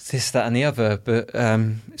this, that, and the other, but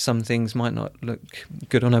some things might not look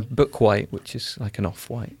good on a book white, which is like an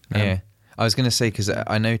off-white. Yeah. I was going to say, because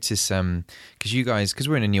I notice, because you guys, because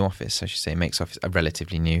we're in a new office, I should say, Make's office,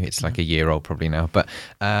 relatively new, it's like a year old probably now, but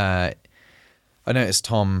I noticed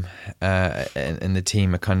Tom and the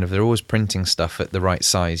team are they're always printing stuff at the right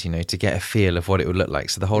size, to get a feel of what it would look like.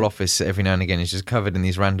 So the whole office every now and again is just covered in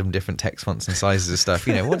these random different text fonts and sizes of stuff.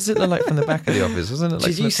 What does it look like from the back of the office? Wasn't it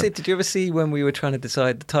like? Did you ever see when we were trying to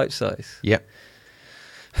decide the type size? Yep.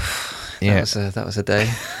 Yeah. That was a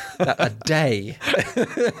day. A day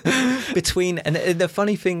between, and the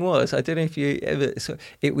funny thing was, I don't know if you ever. So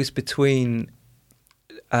it was between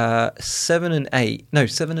 7 and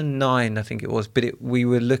 9, I think it was. But we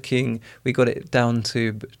got it down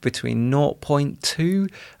to between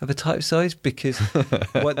 0.2 of a type size, because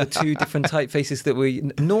what the two different typefaces that we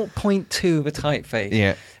 0.2 of a typeface.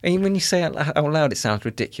 Yeah. I mean, when you say it out loud, it sounds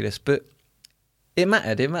ridiculous, but it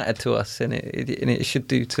mattered. It mattered to us, and it should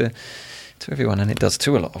do to everyone, and it does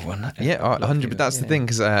to a lot of one. Yeah, 100%. But that's the thing,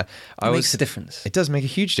 because it makes a difference. It does make a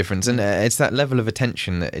huge difference, and it's that level of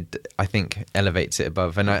attention that I think elevates it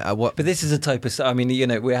above. And But this is a type of. I mean,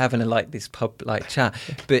 we're having this pub chat,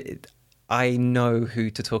 but I know who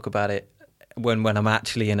to talk about it when I'm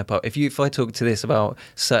actually in a pub. If I talk to this about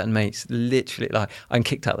certain mates, literally, I'm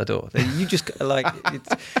kicked out the door. You just it's.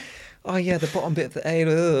 Oh yeah, the bottom bit of the A.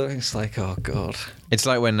 It's like, oh god. It's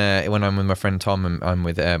like when I'm with my friend Tom and I'm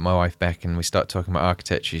with my wife Beck, and we start talking about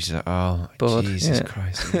architecture. She's like, oh, bored. Jesus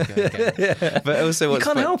Christ. Here we go again. Yeah. But also, you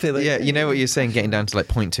can't help it. Yeah, you know what you're saying, getting down to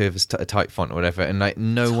 0.2 of a type font or whatever, and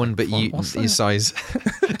no one but you, your size.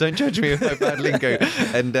 Don't judge me with my bad lingo.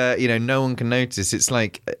 And no one can notice. It's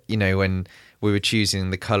like when we were choosing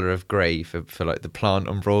the colour of grey for the plant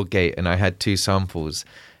on Broadgate, and I had two samples.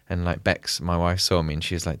 And Bex, my wife, saw me and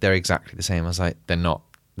she was like, they're exactly the same. I was like, they're not.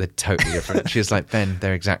 They're totally different. She was like, Ben,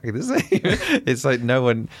 they're exactly the same. It's like no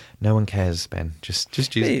one cares, Ben. Just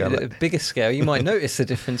use the colour. At a bigger scale, you might notice the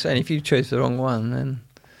difference. And if you chose the wrong one, then.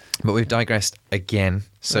 But we've digressed again.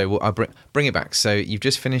 So I'll bring it back. So you've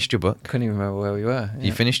just finished your book. Couldn't even remember where we were. Yeah.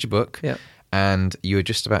 You finished your book. Yeah. And you were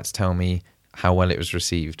just about to tell me how well it was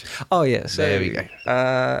received. Oh, yeah. So there we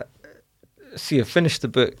go. So you finished the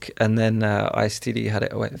book, and then ISTD had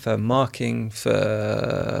it away for marking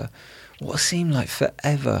for what seemed like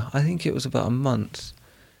forever. I think it was about a month.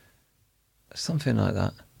 something like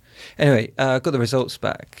that. Anyway, I got the results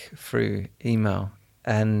back through email,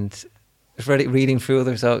 and I was reading through all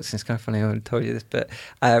the results. And it's kind of funny, I haven't told you this, but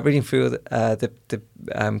reading through all the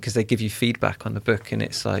because they give you feedback on the book, and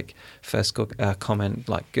it's like first comment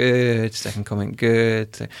like good, second comment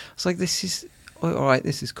good. So it's like, this is all right,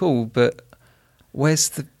 this is cool, but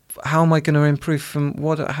how am I going to improve from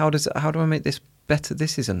how do I make this better?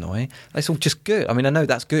 This is annoying. It's all just good. I mean, I know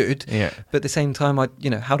that's good, but at the same time,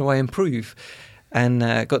 how do I improve? And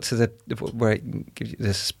got to where it gives you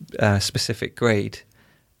this specific grade,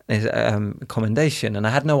 is commendation, and I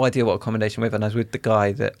had no idea what a commendation was, and I was with the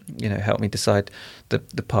guy that helped me decide the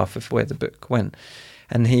path of where the book went,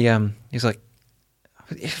 and he was like,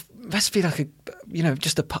 it must be like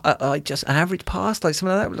just an average pass, like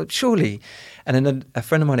something like that, like, surely. And then a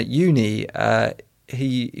friend of mine at uni,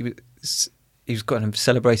 he was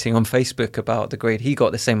celebrating on Facebook about the grade he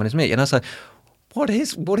got, the same one as me, and I was like, What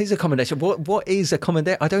is a commendation? What is a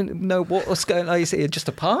commendation? I don't know what's going on. Is it just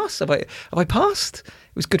a pass? Have I passed?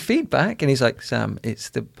 It was good feedback. And he's like, Sam, it's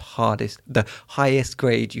the highest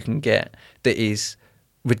grade you can get that is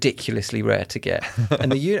ridiculously rare to get.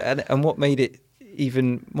 And and what made it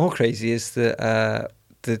even more crazy is that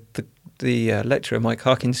the lecturer, Mike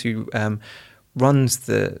Harkins, who runs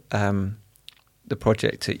the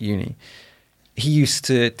project at uni, he used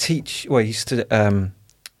to teach. Well, he used to.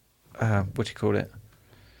 What do you call it?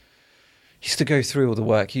 He used to go through all the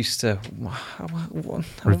work. He used to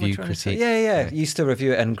review, critique. Yeah. He used to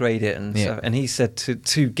review it and grade it and stuff. And he said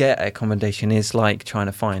to get a commendation is like trying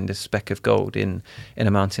to find a speck of gold in a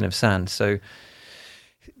mountain of sand. So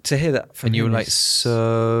to hear that from and you were like,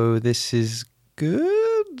 so this is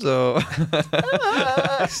good, or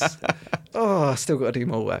I still got to do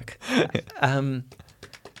more work.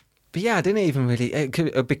 But yeah, I didn't even really,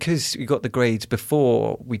 because we got the grades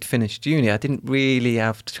before we'd finished uni, I didn't really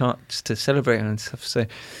have the chance to celebrate and stuff, so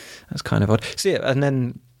that's kind of odd. So yeah, and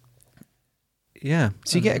then,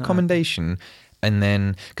 So you get a commendation, and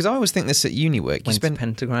then, because I always think this at uni work, you spent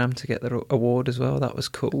Pentagram to get the award as well, that was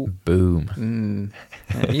cool. Boom.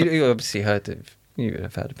 Yeah, you obviously you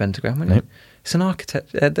have heard of Pentagram, haven't you? It's an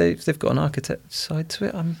architect, they've got an architect side to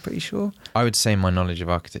it, I'm pretty sure. I would say my knowledge of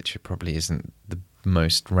architecture probably isn't the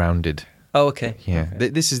most rounded. Oh, okay. Yeah, okay.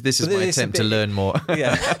 This is my attempt to learn more.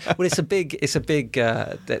 Yeah, well, it's a big. They've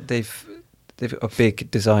got a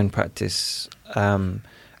big design practice, and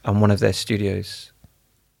one of their studios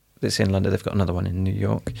that's in London. They've got another one in New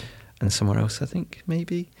York and somewhere else, I think,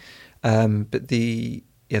 maybe. But the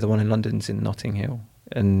one in London's in Notting Hill,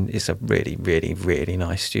 and it's a really, really, really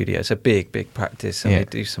nice studio. It's a big practice, and they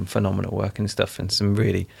do some phenomenal work and stuff, and some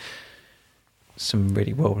really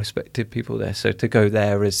well-respected people there. So to go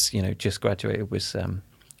there as just graduated was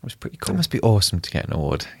pretty cool. That must be awesome to get an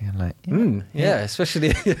award. You're like,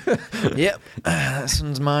 especially. Yep, that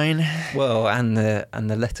one's mine. Well, and the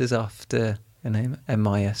letters after your name,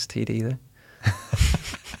 MISTD though.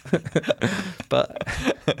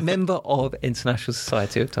 But member of International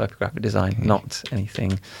Society of Typographic Design, not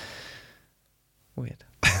anything weird.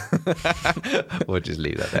 We'll just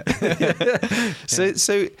leave that there.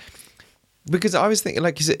 So. Because I was thinking,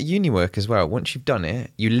 like, is it uni work as well? Once you've done it,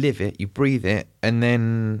 you live it, you breathe it, and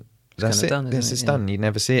then that's it. This is done. You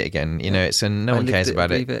never see it again. No one cares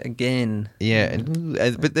about it. Breathe it again. Yeah,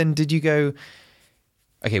 but then did you go?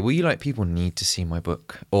 Okay, were you like, people need to see my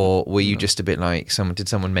book, or were you just a bit like, did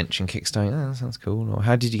someone mention Kickstarter? Oh, that sounds cool. Or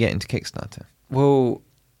how did you get into Kickstarter? Well,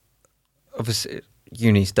 obviously,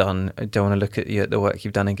 uni's done. I don't want to look at the work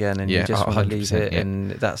you've done again, and you just want to leave it,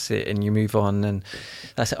 and that's it, and you move on, and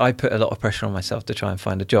that's it. I put a lot of pressure on myself to try and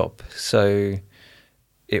find a job, so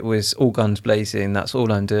it was all guns blazing. That's all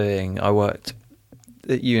I'm doing. I worked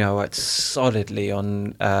solidly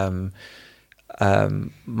on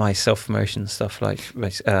my self-promotion stuff. Like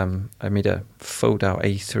I made a fold-out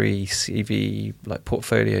A3 CV like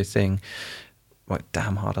portfolio thing. Worked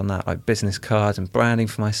damn hard on that, like business cards and branding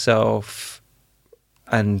for myself.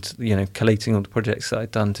 And, collating all the projects that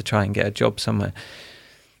I'd done to try and get a job somewhere,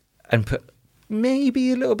 and put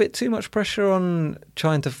maybe a little bit too much pressure on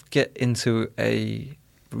trying to get into a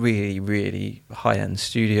really, really high-end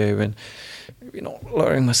studio, and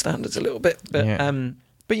lowering my standards a little bit. But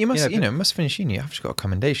but you must, must finish uni. I've just got a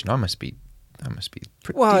commendation. I must be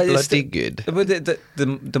pretty bloody good. But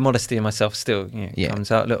the modesty in myself still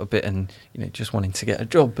comes out a little bit, and just wanting to get a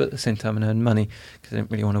job, but at the same time and earn money, because I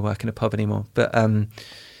didn't really want to work in a pub anymore. But and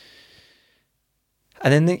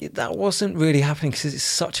then that wasn't really happening, because it's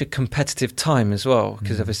such a competitive time as well,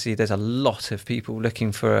 because obviously there's a lot of people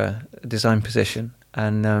looking for a design position,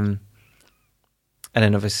 and then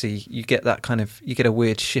obviously you get that you get a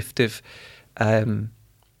weird shift of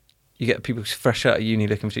you get people fresh out of uni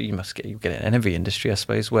looking for. You get it in every industry, I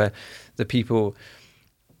suppose, where the people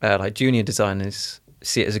like junior designers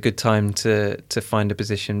see it as a good time to find a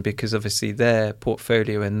position because obviously their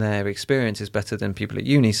portfolio and their experience is better than people at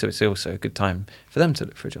uni, so it's also a good time for them to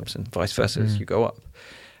look for jobs, and vice versa as you go up.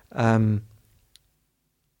 And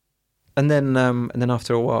then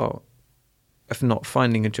after a while of not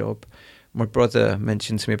finding a job, my brother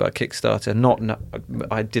mentioned to me about Kickstarter.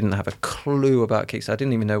 I didn't have a clue about Kickstarter. I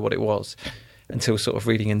didn't even know what it was until sort of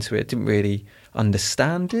reading into it. Didn't really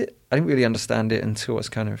understand it. I didn't really understand it until I was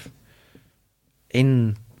kind of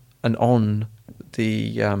in and on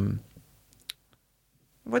the.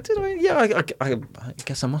 What did I? Yeah, I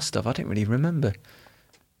guess I must have. I don't really remember.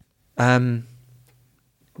 Know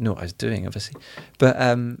what I was doing, obviously, but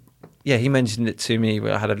yeah, he mentioned it to me.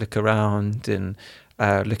 Where I had a look around and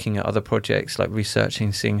looking at other projects, like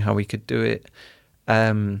researching, seeing how we could do it.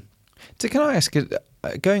 So can I ask,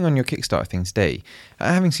 going on your Kickstarter thing today,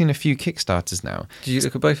 having seen a few Kickstarters now. Did you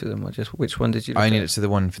look at both of them, or just which one did you look I at? only looked to the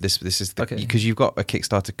one for this. This is Okay. because you've got a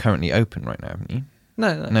Kickstarter currently open right now, haven't you?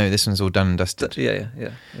 No, this one's all done and dusted. Yeah.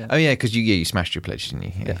 Oh yeah, because you smashed your pledge, didn't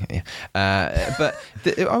you? Yeah. But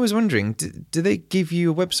I was wondering, do they give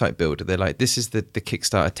you a website builder? They're like, this is the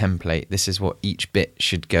Kickstarter template. This is what each bit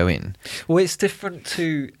should go in. Well, it's different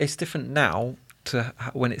now to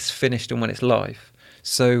when it's finished and when it's live.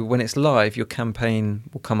 So when it's live, your campaign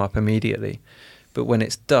will come up immediately. But when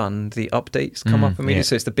it's done, the updates come up immediately. Yeah.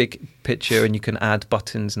 So it's the big picture, and you can add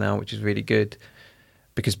buttons now, which is really good.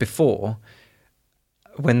 Because before,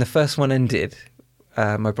 when the first one ended,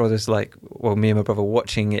 my brother's like, well, me and my brother were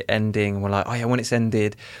watching it ending, and we're like, oh yeah, when it's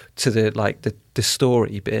ended, to the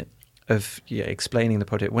story bit of explaining the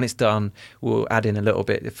project. When it's done, we'll add in a little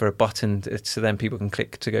bit for a button, so then people can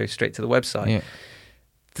click to go straight to the website. Yeah.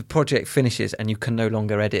 The project finishes and you can no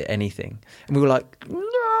longer edit anything. And we were like,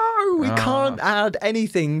 no, we can't add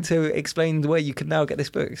anything to explain where you can now get this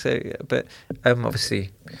book. So, but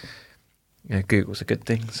obviously, Google's a good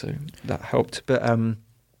thing, so that helped. But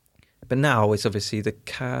now it's obviously the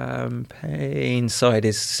campaign side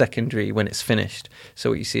is secondary when it's finished. So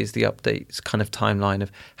what you see is the updates, kind of timeline of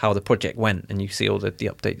how the project went, and you see all the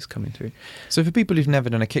updates coming through. So for people who've never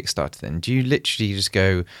done a Kickstarter, then do you literally just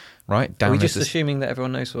go right down? Are we just assuming that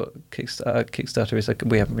everyone knows what Kickstarter is? Like,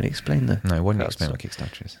 we haven't really explained that. No, why don't you explain what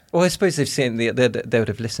Kickstarter is? Well, I suppose they've seen they would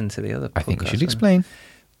have listened to the other. I think you should podcasts, explain.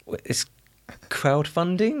 It's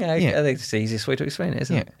crowdfunding. I think it's the easiest way to explain it,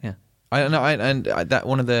 isn't it? Yeah. I know, and that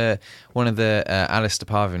one of the Alistair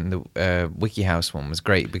Parvin, the WikiHouse one, was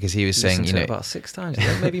great because he was saying, to it about 6 times,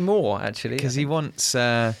 maybe more actually, because he wants.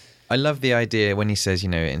 I love the idea when he says,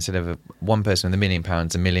 instead of one person with £1 million, 1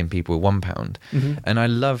 million people with £1, and I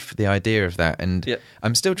love the idea of that. And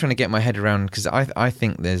I'm still trying to get my head around, because I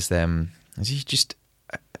think there's just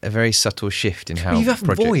a very subtle shift in how you have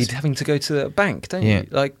projects. avoid having to go to the bank, don't you?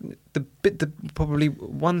 Like the probably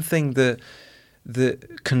one thing that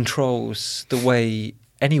controls the way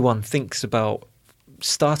anyone thinks about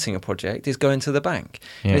starting a project is going to the bank.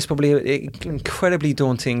 Yeah. It's probably an incredibly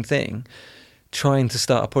daunting thing, trying to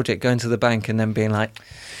start a project, going to the bank and then being like,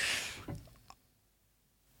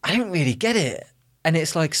 I don't really get it. And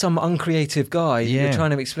it's like some uncreative guy you're trying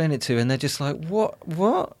to explain it to, and they're just like, what?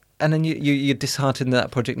 And then you're disheartened that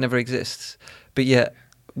project never exists. But yet,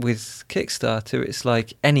 with Kickstarter, it's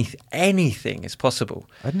like anything is possible.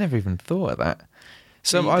 I'd never even thought of that.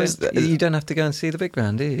 So you don't have to go and see the big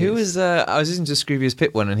band, do you? Who was? I was listening to Scroobius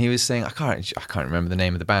Pip one, and he was saying, I can't remember the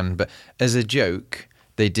name of the band, but as a joke,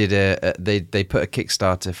 they did they put a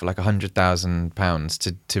Kickstarter for like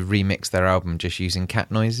 £100,000 to remix their album just using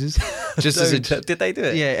cat noises. Just did they do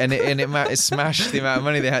it? Yeah, and it smashed the amount of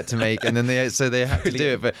money they had to make, and then they had to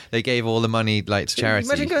do it, but they gave all the money to charity.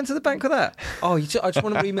 Imagine going to the bank with that. Oh, I just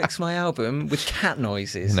want to remix my album with cat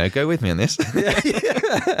noises. No, go with me on this.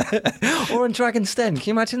 Or on Dragon's Den. Can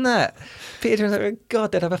you imagine that? Peter was like, oh,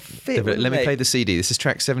 God, they'd have a fit. Yeah, let me play the CD. This is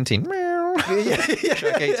track 17.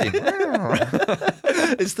 Track 18.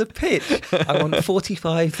 It's the pitch. I want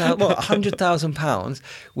 £100,000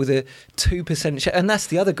 with a 2% share. And that's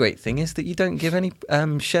the other great thing, is that you don't give any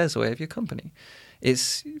shares away of your company.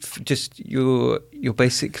 It's just you're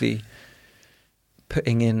basically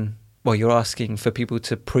putting in, well, you're asking for people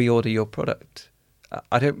to pre-order your product.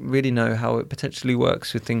 I don't really know how it potentially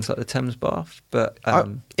works with things like the Thames Bath, but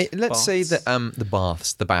let's say that the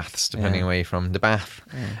baths, depending away from the bath.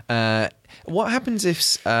 Yeah. What happens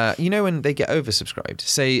if when they get oversubscribed?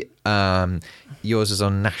 Say yours is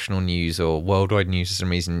on national news or worldwide news for some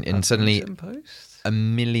reason, and suddenly 1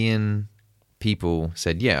 million people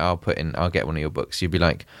said, "Yeah, I'll get one of your books." You'd be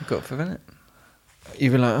like, "Got for it."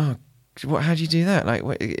 You'd be like, "Oh How do you do that? Like,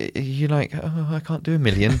 you're like, oh, I can't do 1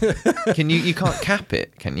 million. You can't cap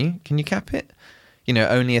it, can you? Can you cap it?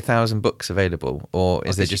 Only 1,000 books available, or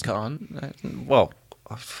is there just... You can't. Well,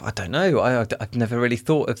 I don't know. I've never really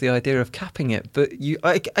thought of the idea of capping it, but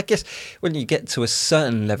I guess when you get to a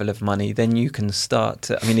certain level of money, then you can start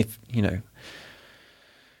to, I mean, if,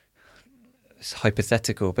 it's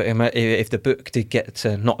hypothetical, but if the book did get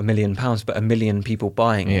to not £1 million, but 1 million people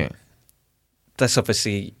buying it, that's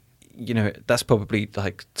obviously, that's probably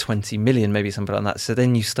like 20 million, maybe something like that. So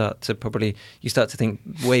then you start to think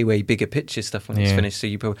way, way bigger picture stuff when it's finished.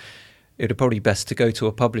 So it would probably best to go to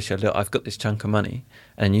a publisher. Look, I've got this chunk of money,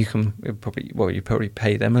 and you probably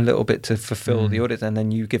pay them a little bit to fulfill the audit, and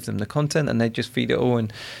then you give them the content, and they just feed it all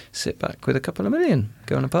and sit back with a couple of million,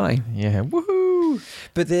 go on a buy. Yeah, woohoo!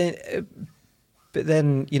 But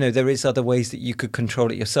then there is other ways that you could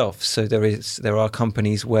control it yourself. So there are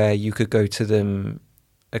companies where you could go to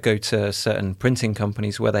certain printing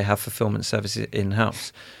companies where they have fulfillment services in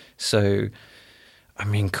house. So, I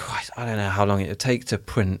mean, Christ, I don't know how long it would take to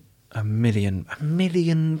print a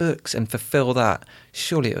million books and fulfill that.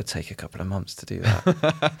 Surely it would take a couple of months to do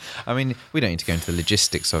that. I mean, we don't need to go into the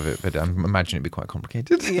logistics of it, but I imagine it'd be quite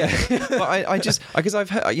complicated. Yeah. But because I've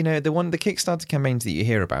heard, the Kickstarter campaigns that you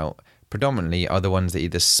hear about predominantly are the ones that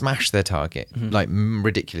either smash their target, like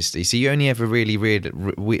ridiculously. So you only ever really read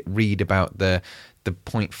about the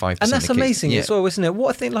 0.5%. And that's amazing as well, isn't it?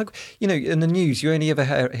 What I think, like, in the news, you only ever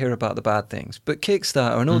hear about the bad things. But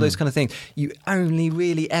Kickstarter and all those kind of things, you only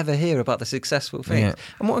really ever hear about the successful things. Yeah.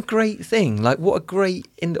 And what a great thing. Like, what a great,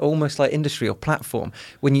 almost like industry or platform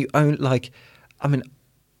when you own, like, I mean,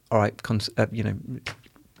 all right,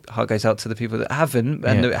 heart goes out to the people that haven't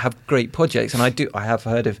and that have great projects. And I have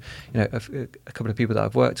heard of, a couple of people that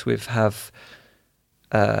I've worked with have...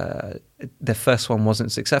 their first one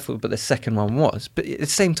wasn't successful, but the second one was. But at the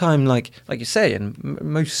same time, like you say, and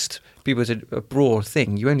most people, it's a broad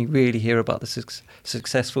thing. You only really hear about the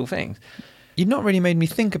successful things. You've not really made me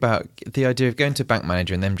think about the idea of going to a bank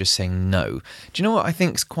manager and them just saying no. Do you know what I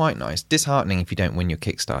think is quite nice? Disheartening if you don't win your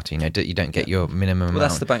Kickstarter. You don't get your minimum amount. Well,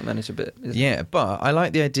 that's the bank manager bit, isn't it? But I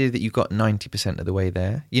like the idea that you got 90% of the way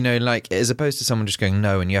there. Like, as opposed to someone just going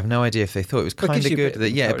no and you have no idea if they thought it was kind of good.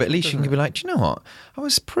 But at least you can be like, do you know what? I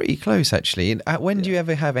was pretty close, actually. When do you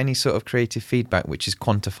ever have any sort of creative feedback which is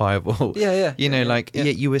quantifiable?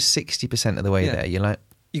 You were 60% of the way there. You're like...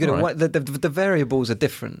 You got the variables are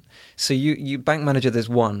different. So you bank manager, there's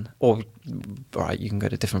one, or all right, you can go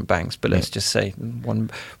to different banks, but let's just say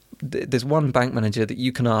there's one bank manager that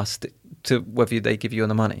you can ask to whether they give you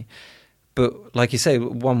the money. But like you say,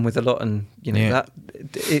 one with a lot, and that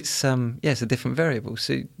it's it's a different variable.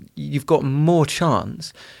 So you've got more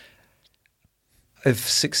chance of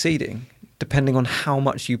succeeding depending on how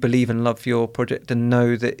much you believe and love your project and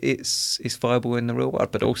know that it's viable in the real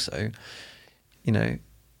world. But also,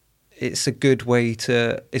 it's a good way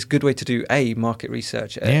to do market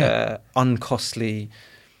research, uncostly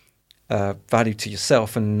value to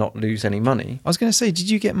yourself and not lose any money. I was going to say, did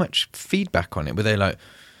you get much feedback on it? Were they like,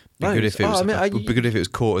 be good if it was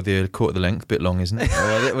quarter of the length, bit long, isn't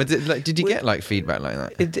it? Did you get like feedback like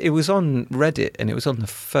that? It was on Reddit, and it was on the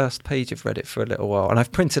first page of Reddit for a little while, and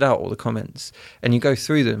I've printed out all the comments, and you go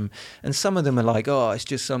through them, and some of them are like, oh, it's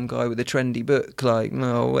just some guy with a trendy book, like,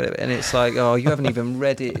 no, whatever. And it's like, oh, you haven't even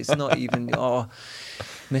read it, it's not even,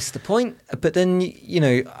 missed the point. But then,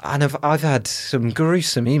 and I've had some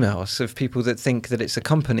gruesome emails of people that think that it's a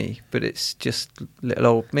company, but it's just little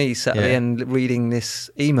old me sat at the end reading this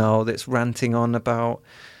email that's ranting on about,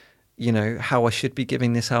 how I should be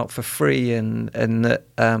giving this out for free, and that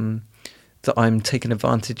that I'm taking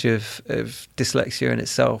advantage of dyslexia in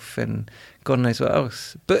itself, and God knows what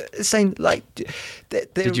else. But saying like,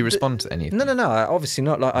 did you respond to any of them? No, obviously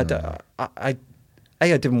not. Like I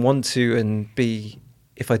didn't want to, and B,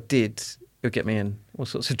 if I did, it would get me in all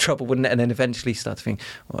sorts of trouble, wouldn't it? And then eventually start to think,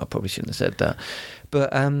 well, I probably shouldn't have said that.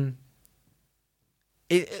 But at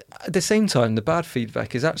the same time, the bad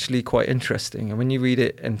feedback is actually quite interesting. And when you read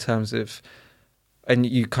it in terms of, and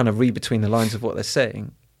you kind of read between the lines of what they're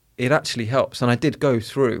saying, it actually helps. And I did go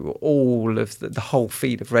through all of the whole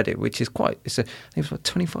feed of Reddit, which is I think it was about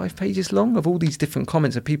 25 pages long of all these different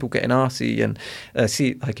comments of people getting arsey, and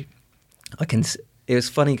it was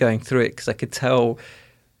funny going through it because I could tell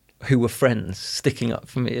who were friends sticking up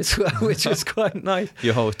for me as well, which was quite nice.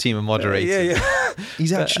 Your whole team of moderators.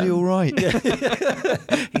 He's actually all right.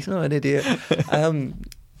 He's not an idiot.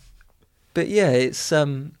 But it's...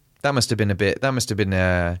 That must have been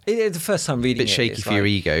the first time reading it. A bit shaky for your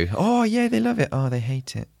ego. Oh, yeah, they love it. Oh, they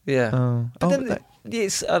hate it. Yeah.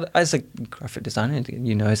 It's, as a graphic designer,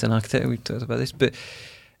 as an architect, we've talked about this, but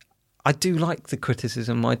I do like the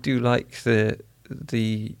criticism. I do like the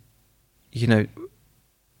you know,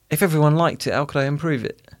 if everyone liked it, how could I improve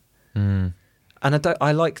it? Mm. And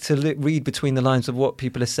I like to read between the lines of what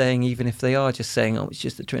people are saying, even if they are just saying, "Oh, it's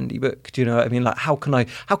just a trendy book." Do you know what I mean? Like, how can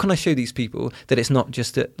I show these people that it's not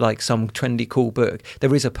just like some trendy cool book?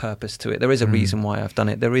 There is a purpose to it. There is a reason why I've done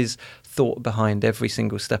it. There is thought behind every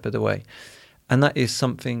single step of the way, and that is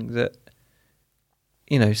something that,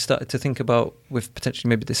 you know, started to think about with potentially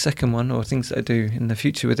maybe the second one or things that I do in the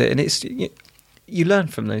future with it. And it's you learn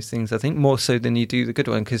from those things, I think, more so than you do the good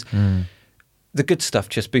one, because. The good stuff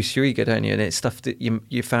just boosts your ego, don't you? And it's stuff that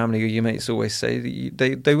your family or your mates always say.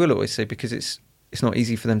 That they will always say, because it's not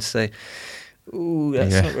easy for them to say, "Ooh,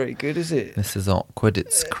 that's not very good, is it?" This is awkward.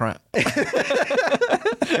 It's crap.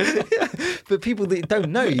 But people that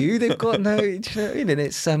don't know you, they've got no. Do you know what I mean? And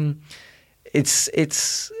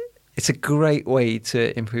it's a great way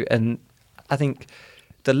to improve. And I think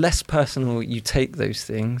the less personal you take those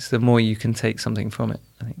things, the more you can take something from it,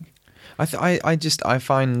 I think. I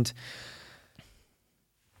find.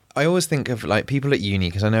 I always think of like people at uni,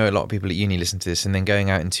 because I know a lot of people at uni listen to this, and then going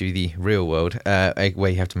out into the real world where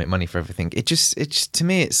you have to make money for everything. It just to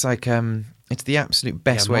me, it's like it's the absolute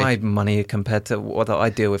best way. My money compared to what I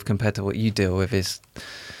deal with compared to what you deal with is,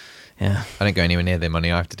 I don't go anywhere near the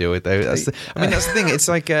money I have to deal with though. That's the thing. It's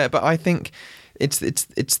like, but I think. It's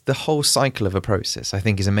the whole cycle of a process, I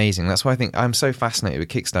think, is amazing. That's why I think I'm so fascinated with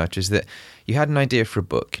Kickstarter, is that you had an idea for a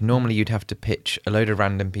book. Normally you'd have to pitch a load of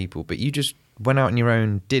random people, but you just went out on your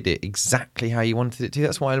own, did it exactly how you wanted it to.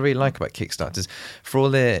 That's what I really like about Kickstarters. For all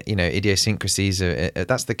their, you know, idiosyncrasies,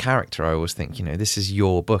 that's the character. I always think, you know, this is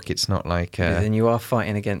your book. It's not like... then you are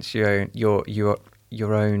fighting against your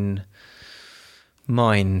own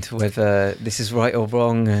mind, whether this is right or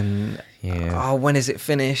wrong, and when is it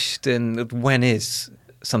finished, and when is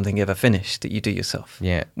something ever finished that you do yourself?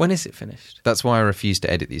 When is it finished? That's why I refuse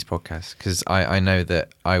to edit these podcasts, because I know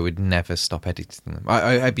that I would never stop editing them.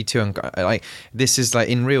 I'd be too like, this is like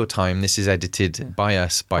in real time, this is edited by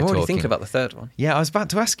us by I'm already talking. thinking about the third one. I was about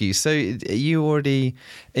to ask you, so you already,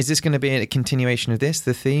 is this going to be a continuation of this,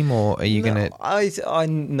 the theme, or are you going to... I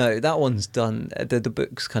know that one's done. The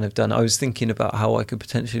book's kind of done. I was thinking about how I could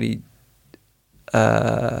potentially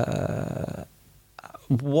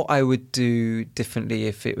what I would do differently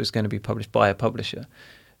if it was going to be published by a publisher,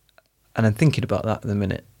 and I'm thinking about that at the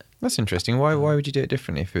minute. That's interesting. Why would you do it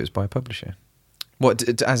differently if it was by a publisher?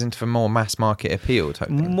 What, as in for more mass market appeal type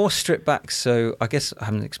thing? More stripped back. So I guess I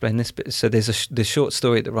haven't explained this, but so there's the short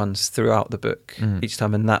story that runs throughout the book each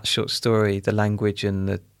time, and that short story, the language and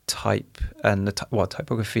the type and the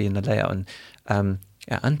typography and the layout and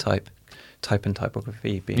type and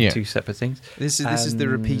typography being two separate things. This is the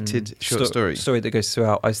repeated short story that goes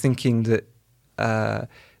throughout. I was thinking that that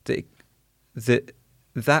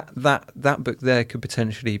book there could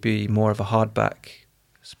potentially be more of a hardback,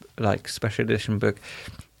 like special edition book,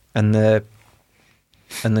 and the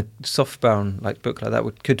softbound like book like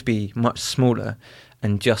that could be much smaller,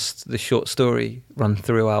 and just the short story run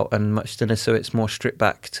throughout and much thinner, so it's more stripped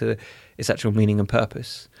back to its actual meaning and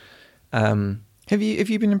purpose. Have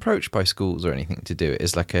you been approached by schools or anything to do it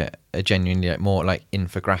as like a genuinely like more like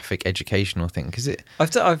infographic educational thing? Because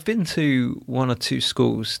I've been to one or two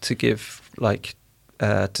schools to give like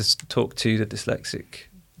to talk to the dyslexic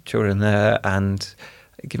children there, and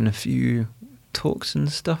given a few talks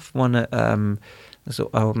and stuff. One at the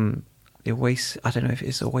Oasis, I don't know if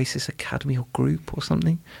it's Oasis Academy or group or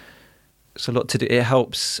something. It's a lot to do. It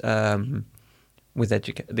helps with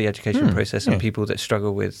the education process and people that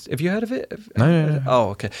struggle with. Have you heard of it? No. Oh,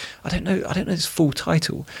 okay. I don't know its full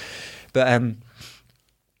title, but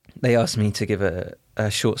they asked me to give a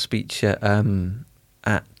short speech at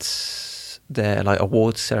their like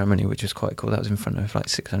awards ceremony, which was quite cool. That was in front of like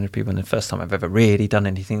 600 people, and the first time I've ever really done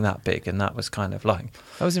anything that big, and that was kind of like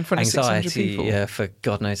I was in front of 600 people. Yeah, for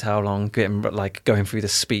God knows how long, going through the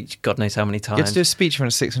speech, God knows how many times. You had to do a speech in front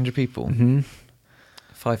of 600 people. Mm-hmm.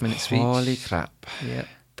 5-minute speech. Holy crap! Yeah,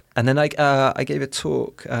 and then I gave a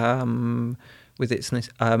talk with It's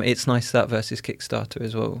Nice That versus Kickstarter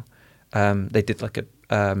as well. They did like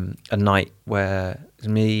a night where it was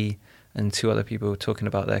me and two other people talking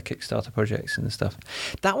about their Kickstarter projects and stuff.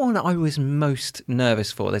 That one I was most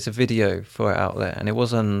nervous for. There's a video for it out there, and it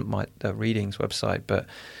was on the Readings website, but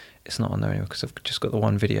it's not on there anymore because I've just got the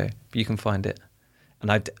one video. But you can find it.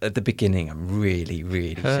 And at the beginning, I'm really,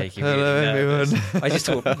 really shaky. Hello, everyone. I just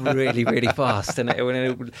talk really, really fast, and when I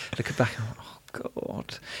look back, I'm like, oh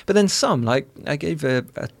God. But then some, like I gave a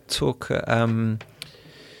talk at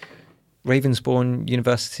Ravensbourne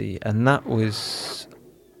University, and that was...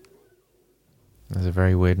 There's a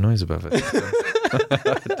very weird noise above it.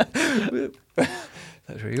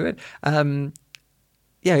 That's really weird.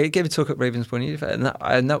 Yeah, I gave a talk at Ravensbourne University,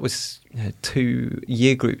 and that was 2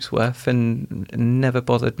 year groups worth, and never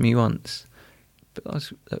bothered me once. But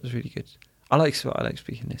that was really good. I like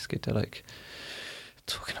speaking. It's good. I like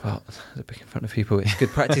talking about the book in front of people. It's good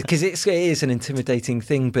practice because it is an intimidating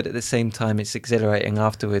thing, but at the same time, it's exhilarating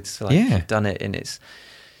afterwards. Like you've done it, and it's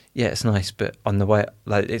nice. But on the way,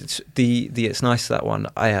 like it's nice, that one.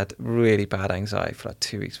 I had really bad anxiety for like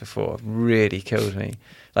 2 weeks before. It really killed me.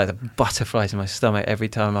 Like the butterflies in my stomach every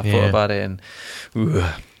time I thought about it, and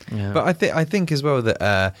But I think as well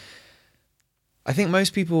that I think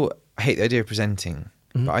most people hate the idea of presenting.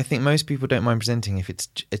 But I think most people don't mind presenting if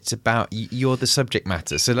it's about you're the subject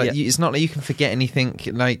matter. So like it's not like you can forget anything.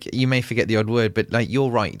 Like you may forget the odd word, but like you're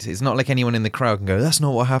right. It's not like anyone in the crowd can go, "That's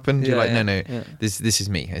not what happened." You're like, no. This is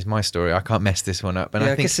me. It's my story. I can't mess this one up. And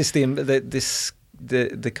I think guess it's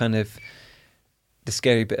the kind of the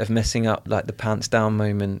scary bit of messing up, like the pants down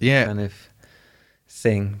moment, kind of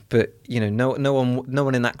thing. But no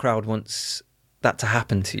one in that crowd wants that to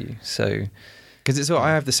happen to you. So. Because I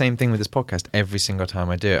have the same thing with this podcast. Every single time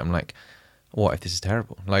I do it, I'm like, what if this is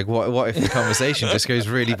terrible? Like, what if the conversation just goes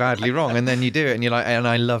really badly wrong? And then you do it, and you're like, and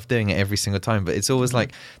I love doing it every single time. But it's always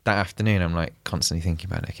like that afternoon, I'm like constantly thinking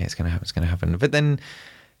about it. Okay, it's going to happen. But then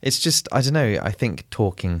it's just, I don't know. I think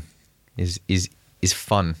talking is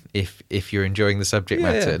fun if you're enjoying the subject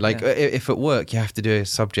matter. If at work you have to do a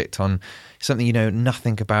subject on something you know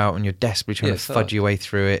nothing about, and you're desperately trying to fudge your way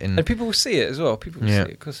through it, and people will see it as well. People will see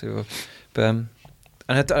it, of course they will. But and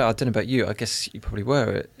I don't know about you. I guess you probably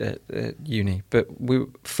were at uni. But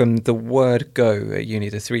from the word go at uni,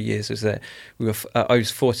 the 3 years was that I was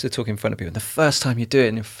forced to talk in front of people. And the first time you do it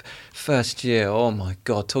in your first year, oh my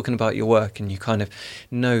God, talking about your work, and you kind of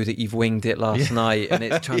know that you've winged it last night, and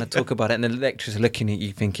it's trying to talk about it, and the lecturer's looking at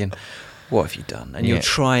you thinking, what have you done? And you're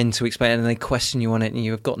trying to explain it, and they question you on it, and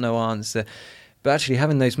you've got no answer. But actually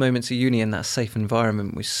having those moments at uni in that safe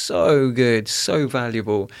environment was so good, so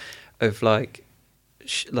valuable, of like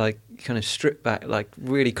kind of strip back, like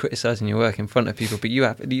really criticising your work in front of people, but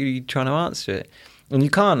you're trying to answer it, and you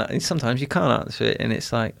can't. Sometimes you can't answer it, and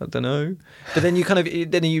it's like, I don't know. But then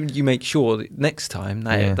you make sure that next time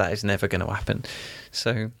that is never going to happen.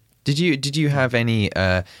 So did you have any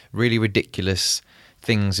really ridiculous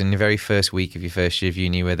things in the very first week of your first year of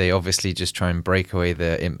uni where they obviously just try and break away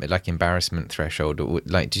the embarrassment threshold? Or,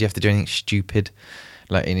 like, did you have to do anything stupid?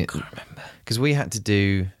 Like in it, I can't remember, because we had to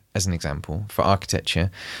do, as an example, for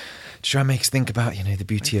architecture, to try and make us think about, the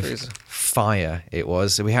beauty of fire it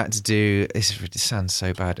was. So we had to do, this sounds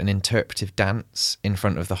so bad, an interpretive dance in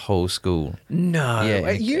front of the whole school. No,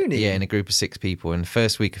 at uni? Yeah, in a group of 6 people. In the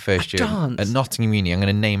first week of first year at Nottingham Uni. I'm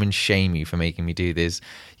going to name and shame you for making me do this.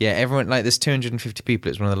 Yeah, everyone, like there's 250 people.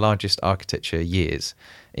 It's one of the largest architecture years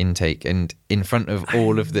intake, and in front of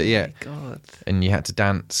all of the, God. And you had to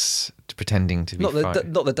dance pretending to be not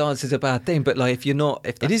the dance is a bad thing, but like if you're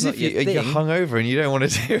hungover and you don't want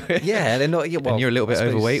to do it, they're not. And you're a little bit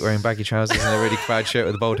overweight, wearing baggy trousers and a really bad shirt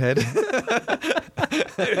with a bald head.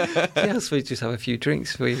 I suppose you just have a few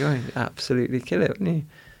drinks before you go and absolutely kill it, wouldn't you?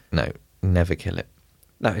 No, never kill it.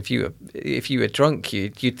 No, if you were drunk,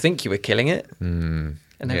 you'd think you were killing it. And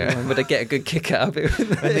everyone would get a good kick out of it.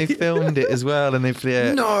 And they filmed it as well, and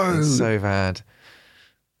no, it's so bad.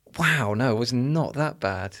 Wow, no, it was not that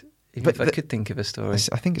bad. If I could think of a story.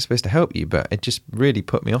 I think it's supposed to help you, but it just really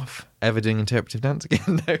put me off ever doing interpretive dance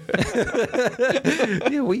again.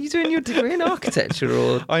 Yeah, what are you doing your degree in architecture?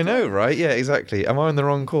 Or I know, right? Yeah, exactly. Am I on the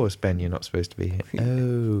wrong course, Ben? You're not supposed to be here.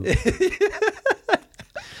 Oh.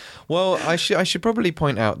 Well, I should probably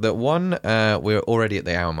point out that 1, we're already at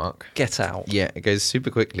the hour mark. Get out. Yeah, it goes super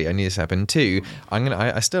quickly. I knew this happened. 2,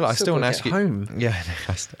 I still want to ask you. Home. Yeah,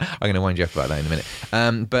 I'm going to wind you up about that in a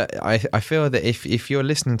minute. But I feel that if you're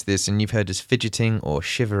listening to this and you've heard us fidgeting or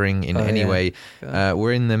shivering in any way,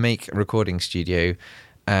 we're in the Make recording studio.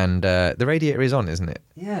 And the radiator is on, isn't it?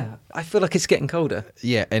 Yeah. I feel like it's getting colder.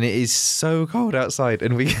 Yeah, and it is so cold outside,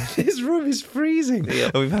 and this room is freezing.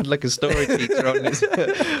 Yeah. And we've had like a storage heater on.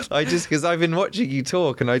 Because I've been watching you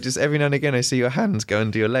talk, and I just every now and again I see your hands go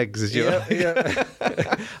under your legs as you're. Yeah.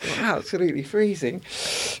 Absolutely freezing.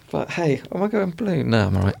 But hey, am I going blue? No,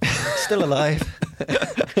 I'm all right. Still alive.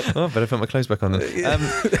 Oh, I better put my clothes back on then.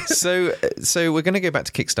 So we're going to go back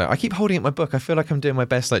to Kickstarter. I keep holding up my book. I feel like I'm doing my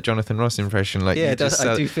best like Jonathan Ross impression. Like, I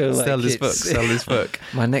do feel like sell this book.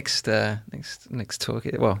 My next talk,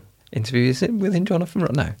 interview is it with Jonathan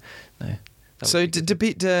Ross? No. So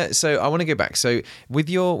so I want to go back. So with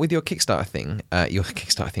your Kickstarter thing, with your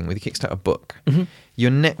Kickstarter book,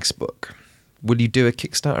 your next book, will you do a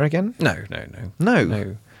Kickstarter again?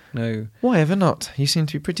 No. No. Why ever not? You seem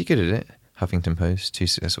to be pretty good at it. Huffington Post, 2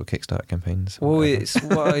 successful Kickstarter campaigns. Well,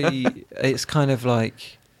 whatever. it's kind of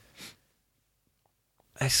like,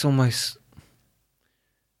 it's almost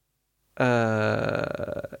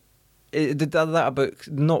that book,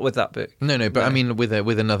 not with that book. No, but I mean with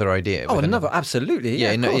another idea. Oh, with another, absolutely.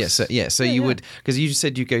 Yeah, no, of yeah, course. so you would, because you just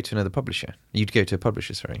said you'd go to another publisher. You'd go to a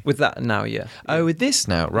publisher, sorry. With that now, yeah. Oh, with this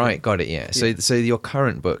now, right? Got it. Yeah. So your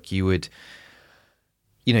current book, you would,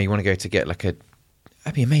 you want to go to get like a.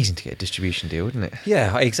 That'd be amazing to get a distribution deal, wouldn't it?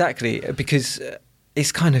 Yeah, exactly. Because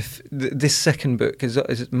it's kind of this second book,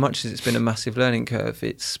 as much as it's been a massive learning curve,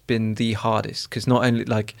 it's been the hardest. Because not only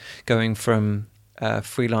like going from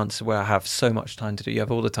freelance, where I have so much time to do, you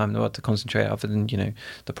have all the time in the world to concentrate, other than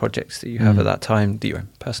the projects that you have at that time, your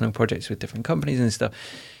personal projects with different companies and stuff.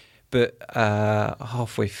 But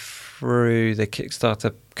halfway through the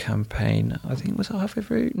Kickstarter campaign, I think, was it halfway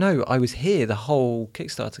through? No, I was here the whole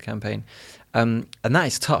Kickstarter campaign. And that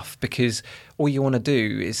is tough, because all you want to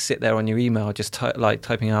do is sit there on your email, just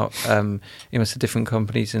typing out emails to different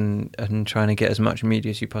companies and trying to get as much media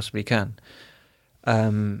as you possibly can.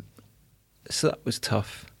 So that was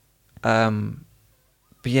tough. But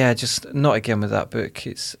yeah, just not again with that book.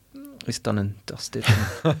 It's done and dusted.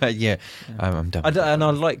 Yeah, I'm done. And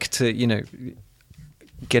I'd like to,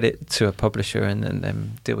 get it to a publisher and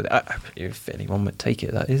then deal with it. If anyone would take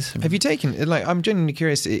it, that is. Have you taken? Like, I'm genuinely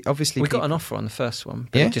curious. Obviously, we got an offer on the first one,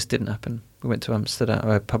 but Yeah? it just didn't happen. We went to Amsterdam,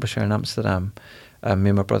 a publisher in Amsterdam.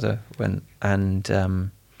 Me and my brother went,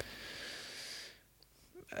 and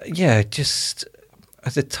yeah, just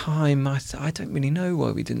at the time, I don't really know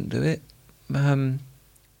why we didn't do it.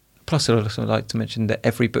 Plus, I'd also like to mention that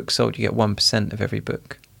every book sold, you get 1% of every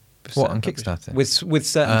book. What, on Kickstarter? With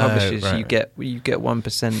certain publishers, right. you get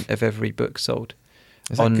 1% of every book sold.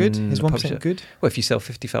 Is that good? Is the 1% publisher. good? Well, if you sell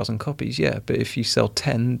 50,000 copies, yeah. But if you sell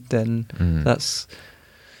 10, then that's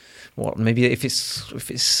what? Maybe if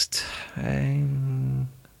it's 10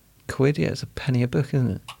 quid, yeah, it's a penny a book,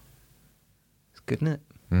 isn't it? It's good, isn't it?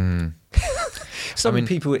 Mm. Some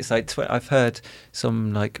people, it's like I've heard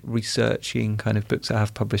some like researching kind of books that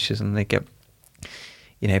have publishers, and they get,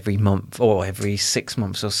 every month or every 6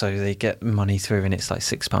 months or so, they get money through, and it's like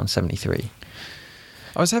 £6.73.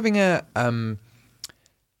 I was having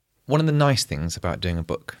one of the nice things about doing a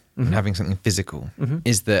book and having something physical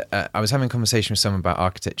is that I was having a conversation with someone about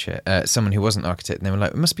architecture, someone who wasn't an architect, and they were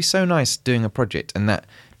like, it must be so nice doing a project and that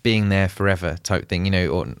being there forever type thing,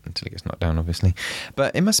 or until it gets knocked down, obviously.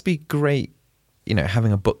 But it must be great,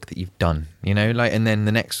 having a book that you've done, and then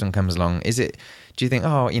the next one comes along. Do you think,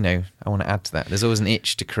 I want to add to that? There's always an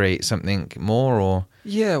itch to create something more, or?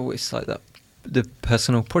 Yeah, well, it's like that, the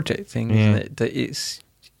personal project thing, isn't it? That it's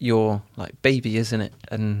your like baby, isn't it?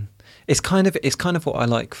 And it's kind of what I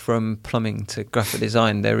like from plumbing to graphic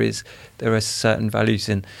design. There are certain values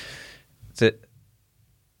in that.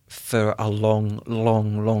 For a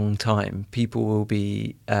long time, people will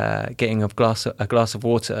be getting a glass of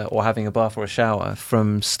water or having a bath or a shower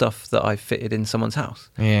from stuff that I fitted in someone's house.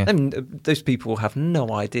 Yeah. And those people have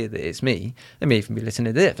no idea that it's me. They may even be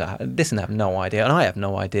listening to this and have no idea, and I have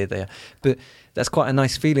no idea there. But that's quite a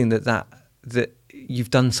nice feeling that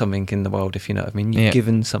you've done something in the world, if you know what I mean. You've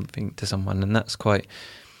given something to someone, and that's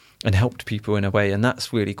and helped people in a way, and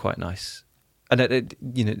that's really quite nice. And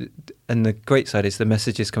and the great side is the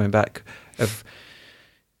messages coming back of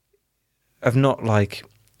not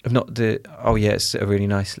the it's a really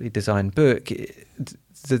nicely designed book.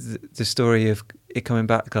 The story of it coming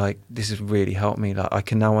back, like, this has really helped me. Like, I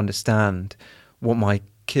can now understand what my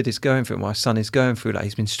kid is going through, my son is going through. Like,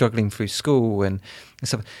 he's been struggling through school and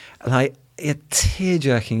stuff. And I had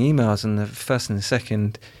tear-jerking emails on the first and the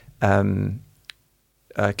second Kickstarter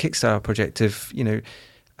project of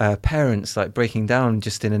parents like breaking down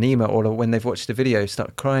just in an email, or when they've watched the video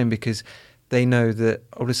start crying because they know that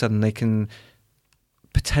all of a sudden they can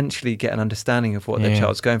potentially get an understanding of what their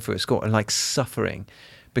child's going through at school, and like suffering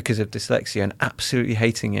because of dyslexia and absolutely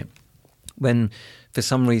hating it, when for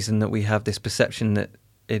some reason that we have this perception that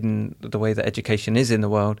in the way that education is in the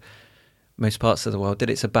world, most parts of the world, that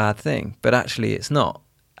it's a bad thing, but actually it's not.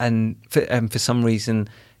 And for some reason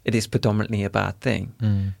it is predominantly a bad thing.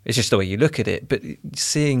 It's just the way you look at it. But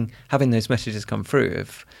having those messages come through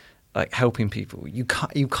of like helping people, you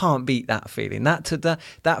can't beat that feeling.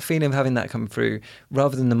 That feeling of having that come through,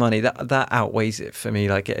 rather than the money, that outweighs it for me.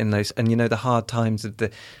 Like getting those, and the hard times of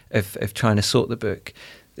trying to sort the book,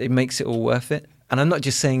 it makes it all worth it. And I'm not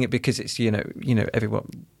just saying it because it's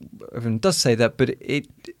everyone does say that, but it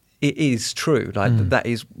is true. Like that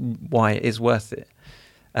is why it is worth it.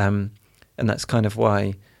 And that's kind of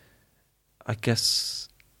why, I guess,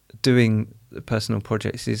 doing the personal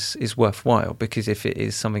projects is worthwhile, because if it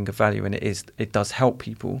is something of value and it does help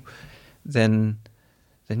people, then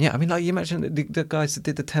yeah. I mean, like, you imagine the guys that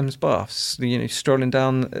did the Thames baths, strolling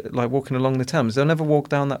down, like walking along the Thames, they'll never walk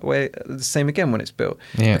down that way the same again when it's built,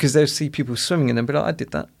 because they'll see people swimming in them, but like, I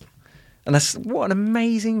did that. And that's what an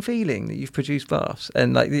amazing feeling that you've produced baths,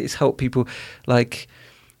 and like it's helped people like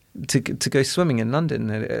to go swimming in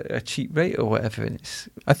London at a cheap rate or whatever. And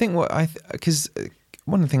I think because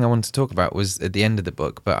one thing I wanted to talk about was at the end of the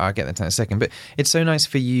book, but I'll get that in a second. But it's so nice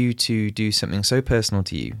for you to do something so personal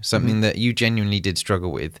to you, something that you genuinely did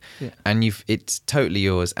struggle with, and it's totally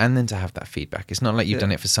yours. And then to have that feedback, it's not like you've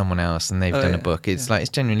done it for someone else and they've done a book. It's like it's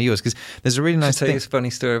genuinely yours, because there's a really nice thing. I'll tell you this funny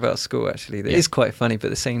story about school, actually. That is quite funny, but at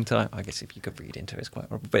the same time, I guess if you could read into it, it's quite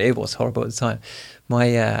horrible. But it was horrible at the time. My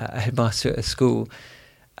headmaster at a school,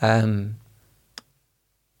 that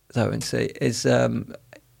I wouldn't say, is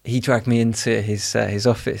he dragged me into his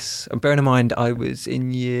office. And bearing in mind, I was in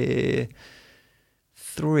year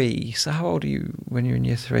 3. So how old are you when you're in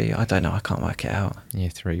year 3? I don't know. I can't work it out. Year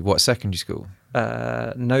 3. What, secondary school?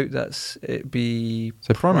 No, it'd be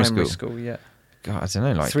so primary school. Yeah. God, I don't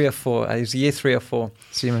know, like 3 or 4. It was year 3 or 4.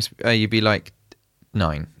 So you'd be like 8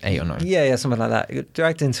 or 9. Yeah, something like that. He got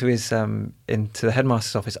dragged into into the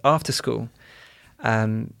headmaster's office after school,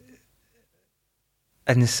 and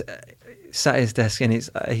sat at his desk, and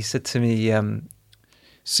he said to me,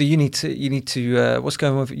 "So you need to what's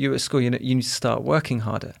going on with you at school? You need to start working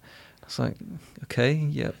harder." I was like, "Okay,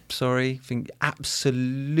 yeah, sorry."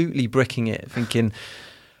 Absolutely bricking it, thinking,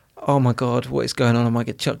 "Oh my God, what is going on? I might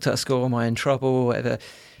get chucked out of school. Am I in trouble? Whatever."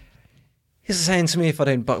 He's saying to me, if I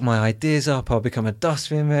don't buck my ideas up, I'll become a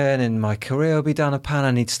dustbin man and my career will be down a pan. I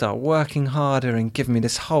need to start working harder, and giving me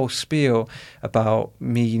this whole spiel about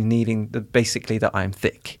me needing basically that I'm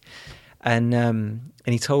thick. And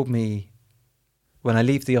he told me when I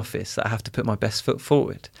leave the office that I have to put my best foot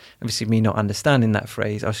forward. Obviously, me not understanding that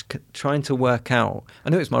phrase, I was trying to work out. I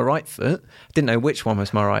knew it was my right foot. I didn't know which one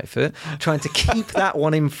was my right foot. Trying to keep that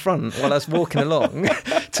one in front while I was walking along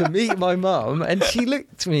to meet my mum. And she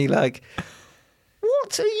looked at me like,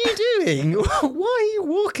 "What are you doing? Why are you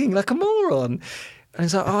walking like a moron?" And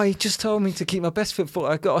he's like, "Oh, he just told me to keep my best foot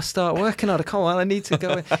forward. I've got to start working harder. Come on, I need to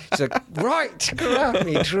go." He's like, "Right," grabbed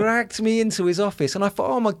me, dragged me into his office. And I thought,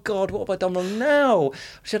 oh my God, what have I done wrong now?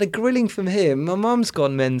 She had a grilling from him. My mum's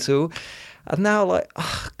gone mental. And now, like,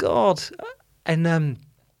 oh God. And then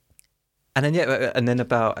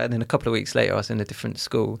a couple of weeks later, I was in a different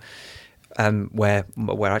school, where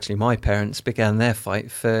actually my parents began their fight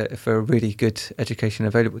for a really good education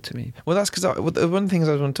available to me. Well, that's because one of the things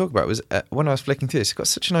I was want to talk about was when I was flicking through this, it's got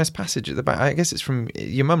such a nice passage at the back. I guess it's from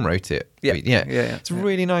your mum wrote it. Yeah. It's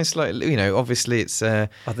really nice. Like, obviously it's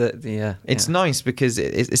it's nice because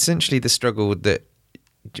it's essentially the struggle that,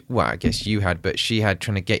 well, I guess you had, but she had,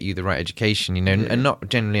 trying to get you the right education, and not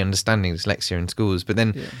generally understanding dyslexia in schools, but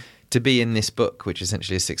then. Yeah. To be in this book, which is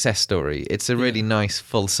essentially a success story, it's a really nice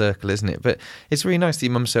full circle, isn't it? But it's really nice that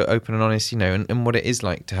your mum's so open and honest, and what it is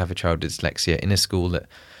like to have a child with dyslexia in a school that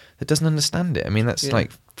doesn't understand it. I mean, that's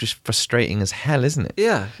like just frustrating as hell, isn't it?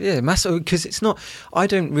 Yeah, massive. Because it's not. I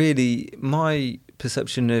don't really. My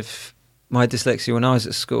perception of my dyslexia when I was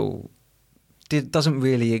at school doesn't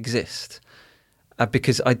really exist,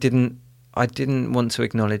 because I didn't want to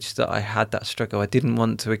acknowledge that I had that struggle. I didn't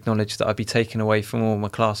want to acknowledge that I'd be taken away from all my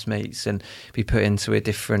classmates and be put into a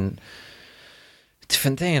different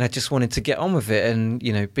thing. And I just wanted to get on with it and,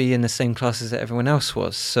 be in the same classes that everyone else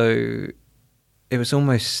was. So it was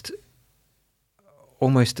almost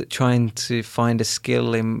trying to find a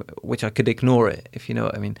skill in which I could ignore it, if you know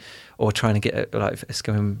what I mean, or trying to get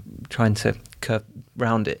trying to curve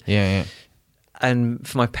round it. Yeah. And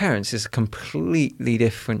for my parents, it's a completely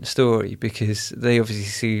different story, because they obviously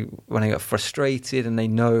see when I got frustrated, and they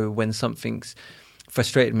know when something's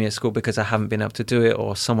frustrated me at school because I haven't been able to do it,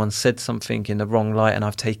 or someone said something in the wrong light and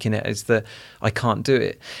I've taken it as that I can't do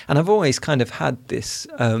it. And I've always kind of had this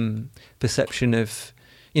perception of,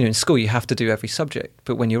 in school you have to do every subject,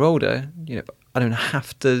 but when you're older, I don't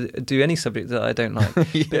have to do any subject that I don't like.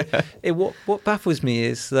 What baffles me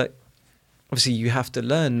is that obviously you have to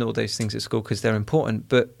learn all those things at school because they're important,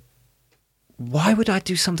 but why would I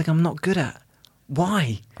do something I'm not good at?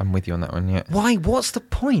 Why? I'm with you on that one, yeah. Why? What's the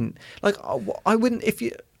point? Like, I wouldn't,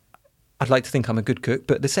 I'd like to think I'm a good cook,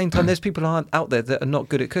 but at the same time, there's people out there that are not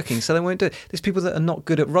good at cooking, so they won't do it. There's people that are not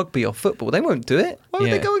good at rugby or football. They won't do it. Why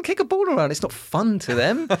would they go and kick a ball around? It's not fun to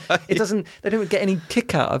them. They don't get any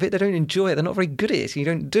kick out of it. They don't enjoy it. They're not very good at it, so you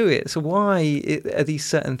don't do it. So why are these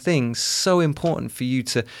certain things so important for you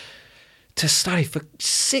to study for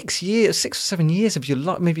 6 or 7 years of your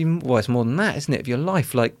life? Maybe, it's more than that, isn't it? Of your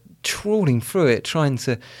life, like trawling through it, trying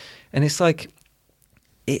to, and it's like,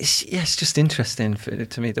 it's just interesting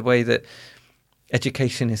to me the way that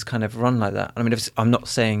education is kind of run like that. I mean, I'm not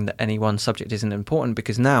saying that any one subject isn't important,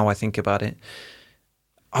 because now I think about it,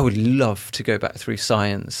 I would love to go back through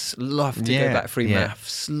science, love to go back through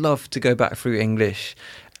maths, love to go back through English,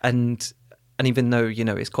 and even though, you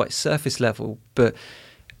know, it's quite surface level, but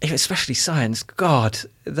especially science, God,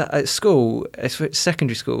 that at school,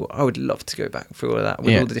 secondary school, I would love to go back through all of that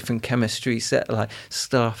with all the different chemistry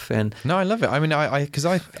stuff. And no, I love it. I mean, because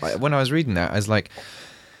I when I was reading that, I was like,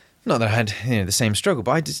 not that I had, you know, the same struggle,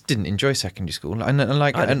 but I just didn't enjoy secondary school. And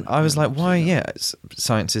I was like, why? Yeah,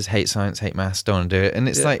 sciences, hate science, hate maths, don't want to do it. And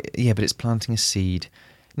it's like, yeah, but it's planting a seed.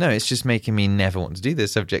 No, it's just making me never want to do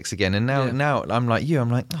those subjects again. And now I'm like you. I'm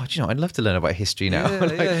like, oh, do you know, I'd love to learn about history now.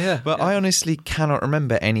 But I honestly cannot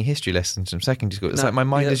remember any history lessons from secondary school. It's like my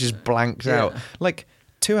mind is just blanked out. Like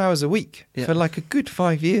 2 hours a week for like a good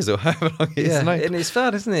 5 years or however long it is. And it's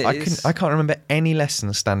bad, isn't it? I can't remember any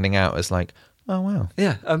lessons standing out as like, oh, wow.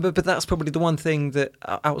 Yeah, but that's probably the one thing that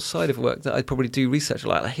outside of work that I'd probably do research,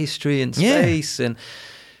 like history and space and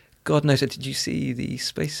God knows. Did you see the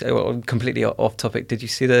space? Well, completely off topic. Did you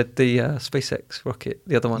see the SpaceX rocket,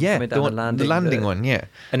 the other one? Yeah, the landing one. Yeah.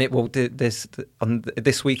 And on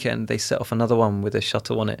this weekend they set off another one with a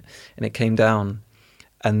shuttle on it, and it came down,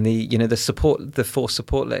 and the four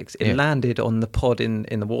support legs, it landed on the pod in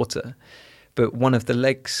the water. But one of the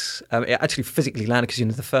legs, it actually physically landed, because, you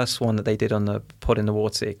know, the first one that they did on the pod in the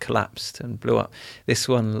water, it collapsed and blew up. This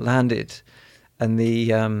one landed, and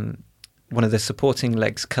one of the supporting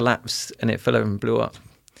legs collapsed, and it fell over and blew up.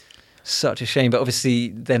 Such a shame, but obviously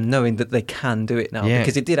them knowing that they can do it now,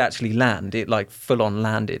 because it did actually land, it like full on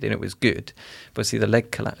landed, and it was good. But see, the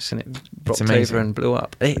leg collapsed and it dropped over and blew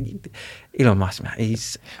up. Elon Musk, man,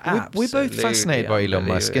 we're both fascinated by Elon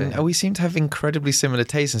Musk, and we seem to have incredibly similar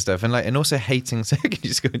tastes and stuff, and also hating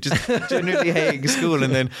secondary school, just generally hating school,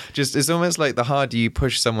 and then just it's almost like the harder you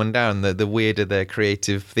push someone down, the weirder their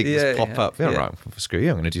creative things pop up. Right, screw you,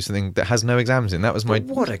 I'm going to do something that has no exams in. That was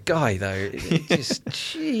what a guy though. Just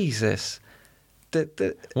Jesus.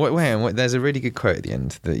 Wait, there's a really good quote at the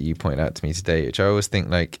end that you pointed out to me today, which I always think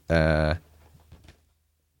like that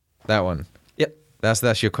one. Yep,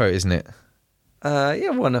 that's your quote, isn't it?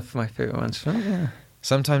 One of my favourite ones. Yeah.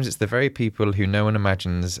 Sometimes it's the very people who no one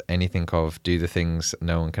imagines anything of do the things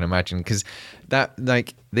no one can imagine. Because that,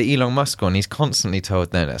 like the Elon Musk one, he's constantly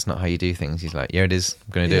told, no, that's not how you do things. He's like, yeah, it is.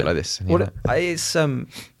 I'm going to do it like this. It's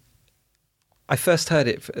I first heard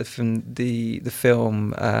it from the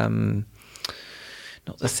film,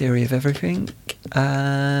 not The Theory of Everything.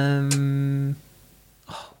 What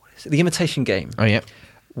is it? The Imitation Game. Oh yeah.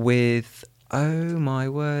 With, oh my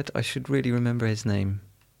word, I should really remember his name.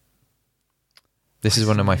 This is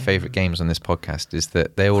one of my favourite games on this podcast, is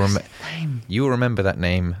that they all you will remember that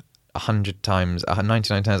name 100 times,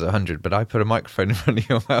 99 times 100, but I put a microphone in front of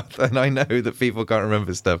your mouth and I know that people can't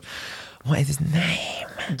remember stuff. What is his name?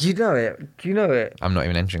 Do you know it? I'm not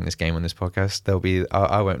even entering this game on this podcast.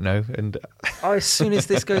 I won't know. And as soon as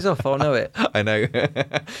this goes off, I'll know it. I know.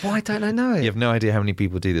 Why don't I know it? You have no idea how many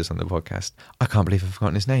people do this on the podcast. I can't believe I've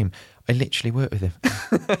forgotten his name. I literally work with him.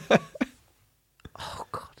 Oh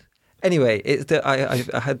God. Anyway,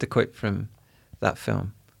 I had the quote from that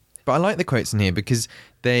film. But I like the quotes in here because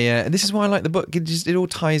they. This is why I like the book. It all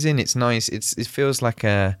ties in. It's nice. It feels like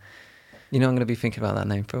a. You know, I'm going to be thinking about that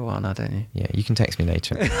name for a while now, don't you? Yeah, you can text me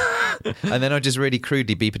later. And then I'll just really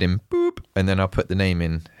crudely beep it in, boop, and then I'll put the name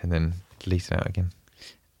in and then delete it out again.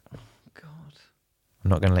 Oh, God. I'm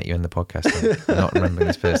not going to let you end the podcast. I'm not remembering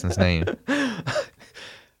this person's name.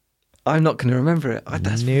 I'm not going to remember it.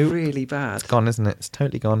 That's really bad. It's gone, isn't it? It's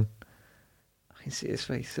totally gone. I can see his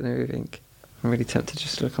face and everything. I'm really tempted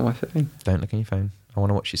just to look on my phone. Don't look on your phone. I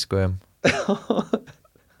want to watch you squirm.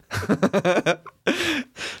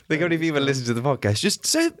 Think how many people listen to the podcast just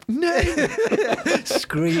say no,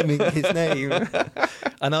 screaming his name.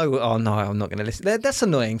 And I'm not going to listen. That's an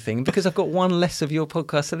annoying thing because I've got one less of your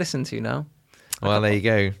podcast to listen to now. Well, there you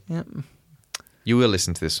go. Yeah. You will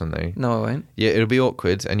listen to this one though. No, I won't. Yeah, it'll be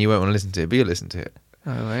awkward and you won't want to listen to it, but you'll listen to it.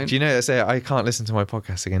 No, I won't. Do you know that say I can't listen to my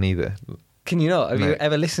podcast again either? Can you not? Have you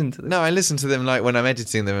ever listened to them? No, I listen to them like when I'm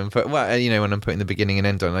editing them and when I'm putting the beginning and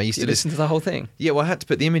end on. I used to listen to the whole thing. Yeah, well, I had to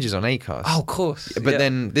put the images on Acast. Oh, of course. But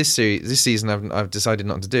then this season, I've decided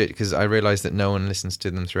not to do it because I realised that no one listens to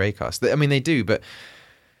them through Acast. I mean, they do, but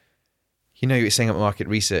you're saying up market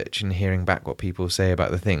research and hearing back what people say about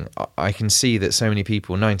the thing. I can see that so many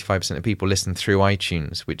people, 95% of people, listen through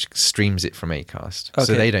iTunes, which streams it from Acast,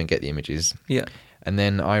 so they don't get the images. Yeah. And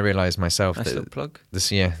then I realised myself Nice that little plug. the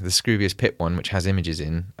Scroobius Pip one, which has images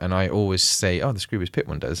in, and I always say, "Oh, the Scroobius Pip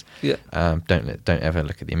one does." Yeah. Don't ever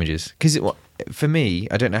look at the images, because for me,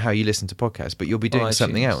 I don't know how you listen to podcasts, but you'll be doing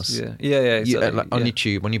something else. Yeah, exactly. Like on your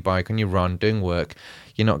tube, on your bike, on your run, doing work.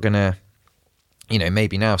 You're not gonna,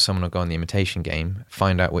 maybe now someone will go on The Imitation Game,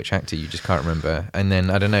 find out which actor you just can't remember, and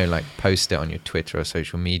then I don't know, like post it on your Twitter or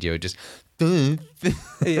social media, or just.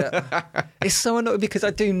 Yeah, it's so annoying because I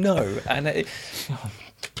do know, and I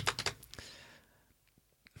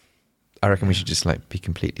reckon we should just like be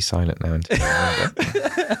completely silent now until I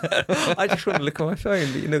remember. I just want to look at my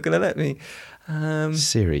phone, but you're not going to let me.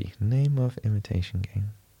 Siri, name of Imitation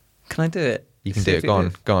Game. Can I do it? You can do it.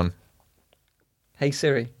 Go on. Hey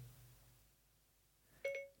Siri,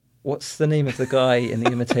 what's the name of the guy in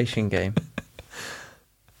the Imitation Game?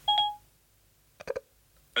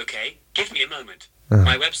 Okay, give me a moment.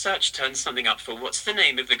 My web search turns something up for what's the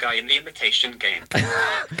name of the guy in the Imitation Game.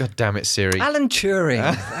 God damn it, Siri. Alan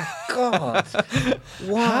Turing. God.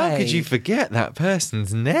 Why? How could you forget that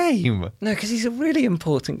person's name? No, because he's a really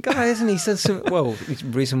important guy, isn't he? So,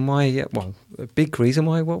 reason why, a big reason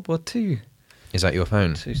why World War II. Is that your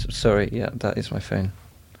phone? Sorry, yeah, that is my phone.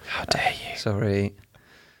 How dare you? Sorry.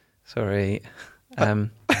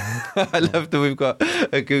 I love that we've got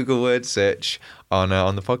a Google word search on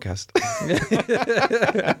the podcast.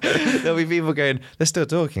 There'll be people going, they're still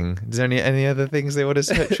talking. Is there any other things they want to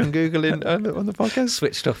search on Google on the podcast?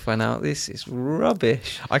 Switched off by now. This is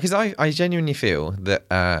rubbish. Because I genuinely feel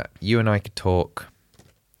that you and I could talk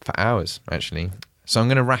for hours, actually. So I'm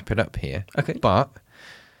going to wrap it up here. Okay. But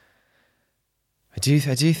I do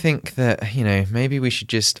think that, maybe we should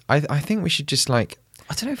just... I think we should just like...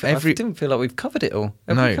 I don't know if I didn't feel like we've covered it all.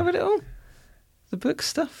 Have we covered it all? The book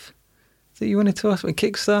stuff that you wanted to ask me,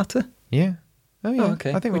 Kickstarter? Yeah. Oh, yeah. Oh,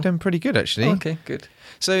 okay. I think we've done pretty good, actually. Oh, okay, good.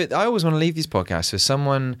 So I always want to leave these podcasts with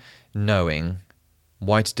someone knowing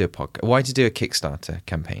why to do a Kickstarter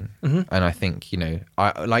campaign. Mm-hmm. And I think,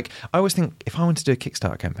 I always think if I want to do a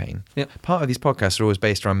Kickstarter campaign, part of these podcasts are always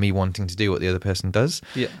based around me wanting to do what the other person does.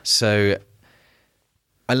 Yeah. So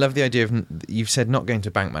I love the idea of, you've said not going to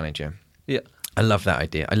a bank manager. Yeah. I love that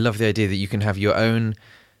idea. I love the idea that you can have your own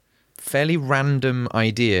fairly random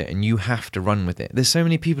idea and you have to run with it. There's so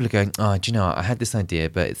many people who are going, oh, do you know what? I had this idea,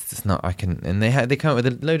 but it's just not, I can, and they come up with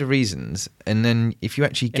a load of reasons. And then if you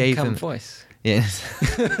actually gave them... voice. Yes.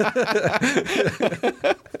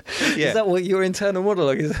 Yeah. Is that what your internal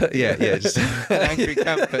monologue is? Yeah, just an angry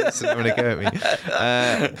camp person having a go at me.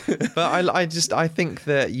 But I think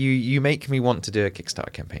that you make me want to do a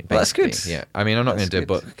Kickstarter campaign. Well, that's good. Yeah, I mean, I'm not going to do a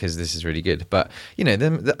book because this is really good, but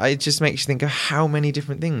it just makes you think of how many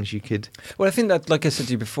different things you could. Well, I think that, like I said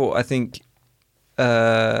to you before, I think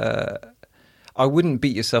I wouldn't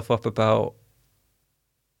beat yourself up about.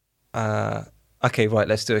 Okay, right,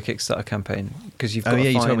 let's do a Kickstarter campaign because you've got to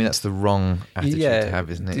you told me that's the wrong attitude to have,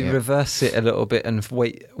 isn't it? To reverse it a little bit and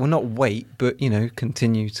not wait, but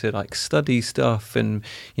continue to like study stuff and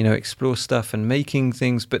explore stuff and making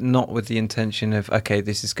things, but not with the intention of I'm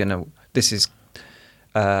going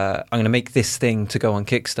to make this thing to go on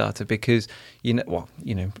Kickstarter because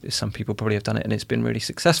some people probably have done it and it's been really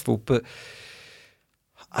successful, but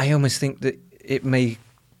I almost think that it may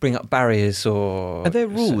bring up barriers or... Are there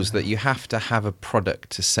rules that you have to have a product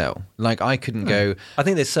to sell? Like I couldn't go... I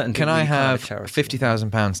think there's certain... Can I have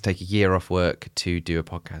 £50,000 to take a year off work to do a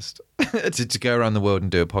podcast? to go around the world and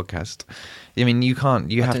do a podcast? I mean, you can't...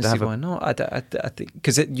 You have to have... Why not? I think...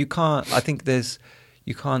 Because you can't... I think there's...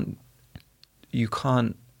 You can't... Your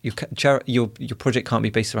project can't be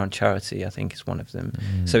based around charity, I think is one of them.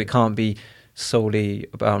 So it can't be solely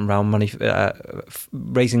around money,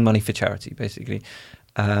 raising money for charity, basically.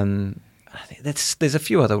 I think there's a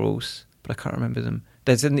few other rules, but I can't remember them.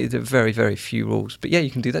 There's very, very few rules. But yeah,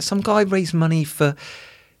 you can do that. Some guy raised money for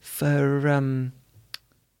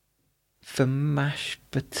mashed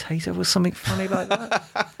potato or something funny like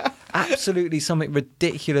that. Absolutely something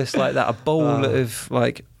ridiculous like that. A bowl of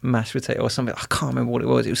like mashed potato or something. I can't remember what it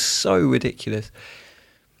was. It was so ridiculous.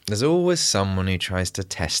 There's always someone who tries to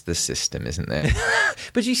test the system, isn't there?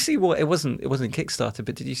 But you see what it wasn't Kickstarter,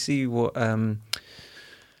 but did you see what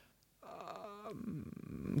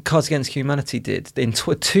Cards Against Humanity did in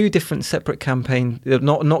two different separate campaigns,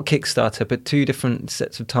 not Kickstarter, but two different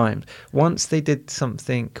sets of times. Once they did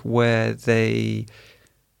something where they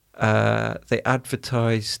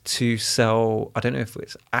advertised to sell, I don't know if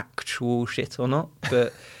it's actual shit or not,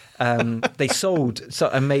 but they sold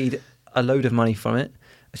and made a shitload of money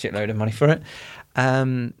for it.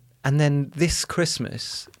 And then this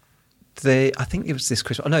Christmas, I think it was this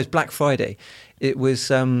Christmas. Oh no, it was Black Friday. It was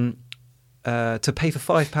to pay for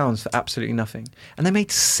 £5 for absolutely nothing, and they made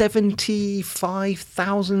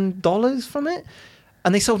 $75,000 from it,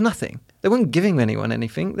 and they sold nothing. They weren't giving anyone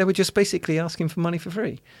anything. They were just basically asking for money for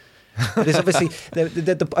free. There's obviously,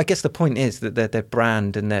 I guess the point is that their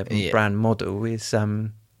brand and their brand model is.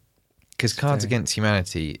 Because Cards Against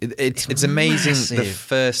Humanity, it's amazing massive. the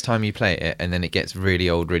first time you play it, and then it gets really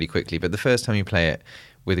old really quickly. But the first time you play it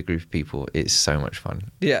with a group of people, it's so much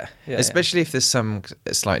fun. Yeah. Especially if there's some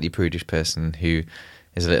slightly prudish person who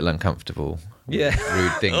is a little uncomfortable with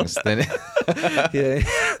rude things. Then yeah,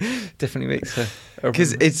 definitely makes a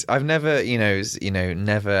because I've never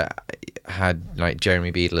never had like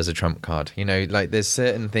Jeremy Beadle as a trump card. Like there's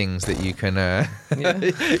certain things that you can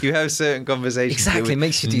you have certain conversations. Exactly, it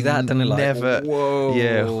makes you do that, doesn't it? Like, never. Whoa.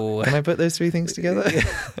 Yeah. Can I put those three things together?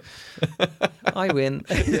 I win.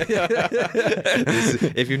 If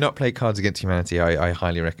you've not played Cards Against Humanity, I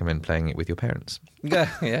highly recommend playing it with your parents. Yeah.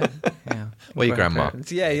 Or your grandma.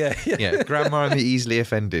 Yeah. Grandma and the easily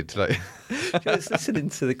offended. Like, I was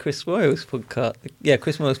listening to the Chris Moyles podcast. Yeah,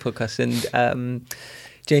 Chris Moyles podcast, and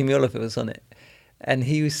Jamie Oliver was on it, and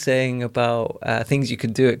he was saying about things you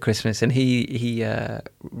could do at Christmas, and he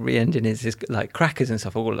re-engineered his like crackers and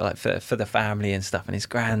stuff, all like for the family and stuff, and his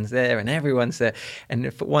gran's there, and everyone's there,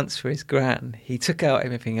 and once for his gran, he took out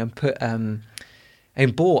everything and put and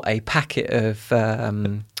bought a packet of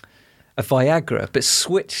Viagra, but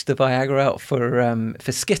switched the Viagra out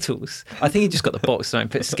for Skittles. I think he just got the box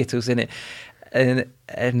and put Skittles in it, and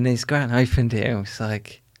his gran opened it and was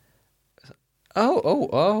like,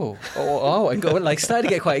 oh, and got like started to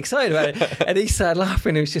get quite excited about it, and he started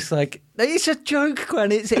laughing. It was just like, it's a joke,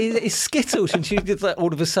 Gran. It's Skittles, and she just like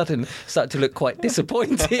all of a sudden started to look quite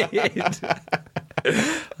disappointed.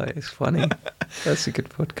 It's funny. That's a good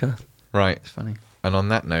podcast. Right, It's funny. and on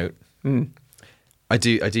that note. I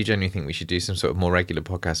do genuinely think we should do some sort of more regular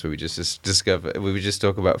podcast where we just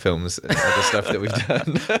talk about films and other stuff that we've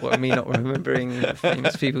done. What, me not remembering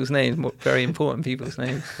famous people's names, very important people's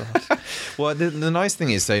names. Gosh. Well, the nice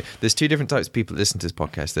thing is, so there's two different types of people that listen to this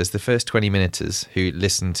podcast. There's the first 20 minuters who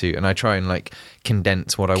listen to, and I try and like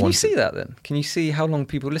condense what I want. Can you see that then? Can you see how long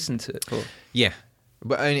people listen to it for? Yeah,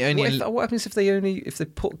 but only. What happens if they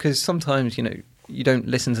put? Because sometimes you don't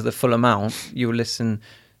listen to the full amount. You'll listen.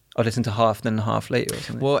 I'll listen to half, then half later or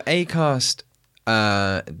something. Well, Acast,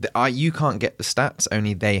 you can't get the stats.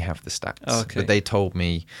 Only they have the stats. Oh, okay. But they told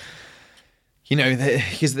me,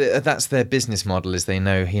 because that's their business model, is they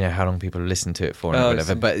know how long people listen to it for and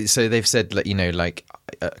whatever. But so they've said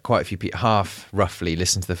quite a few people, half roughly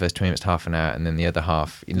listen to the first 20 minutes, half an hour, and then the other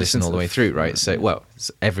half listen all the way through, right? So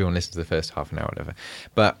everyone listens to the first half an hour, whatever.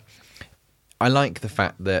 But I like the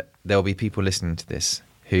fact that there'll be people listening to this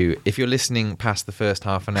who, if you're listening past the first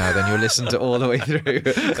half an hour, then you'll listen to all the way through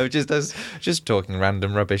of just talking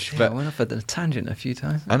random rubbish. Yeah, but I went off at a tangent a few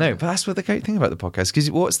times. I know, but that's what the great thing about the podcast. Because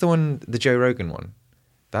what's the Joe Rogan one?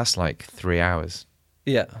 That's like 3 hours.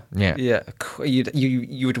 Yeah.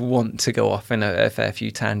 You would want to go off in a fair few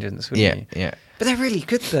tangents, wouldn't you? Yeah. But they're really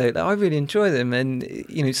good though. I really enjoy them, and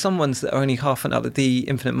some ones that are only half an hour. The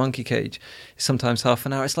Infinite Monkey Cage is sometimes half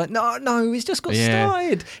an hour. It's like no, it's just got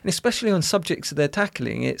started, and especially on subjects that they're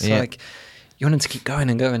tackling, it's like you want them to keep going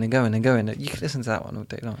and going and going and going. You could listen to that one all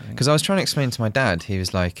day long. Because I was trying to explain to my dad, he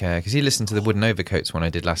was like, because he listened to the Wooden Overcoats one I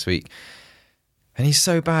did last week. And he's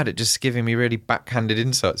so bad at just giving me really backhanded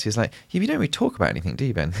insults. He's like, you don't really talk about anything, do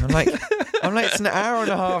you, Ben? I'm like, it's an hour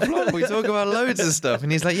and a half long. We talk about loads of stuff.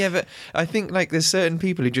 And he's like, yeah, but I think like there's certain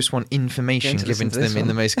people who just want information given to them in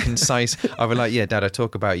the most concise. I was like, yeah, Dad, I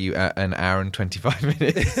talk about you at an hour and 25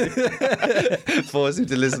 minutes. Force him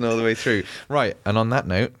to listen all the way through. Right. And on that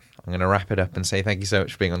note, I'm going to wrap it up and say thank you so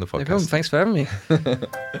much for being on the podcast. No problem. Thanks for having me.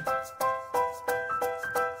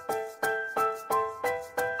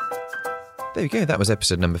 There we go. That was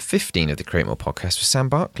episode number 15 of the Create More podcast with Sam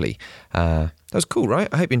Barkley. That was cool, right?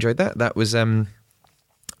 I hope you enjoyed that. That was,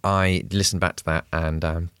 I listened back to that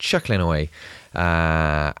and chuckling away.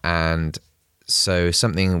 And so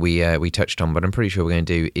something we touched on, but I'm pretty sure we're going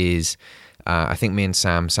to do is, I think me and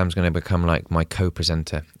Sam's going to become like my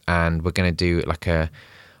co-presenter. And we're going to do like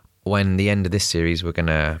when the end of this series, we're going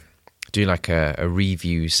to do like a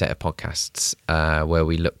review set of podcasts where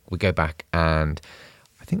we go back and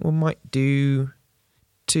I think we might do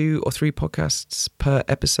 2 or 3 podcasts per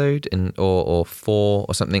episode or 4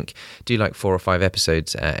 or something. Do like 4 or 5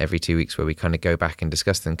 episodes every 2 weeks where we kind of go back and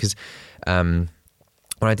discuss them. Because when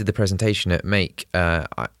I did the presentation at Make, I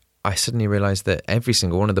suddenly realised that every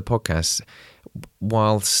single one of the podcasts,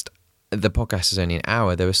 whilst the podcast is only an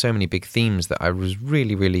hour, there were so many big themes that I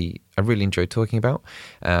really enjoyed talking about.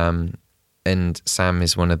 and Sam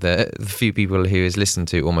is one of the few people who has listened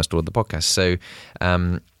to almost all the podcasts. So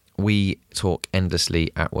we talk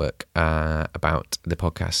endlessly at work about the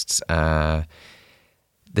podcasts.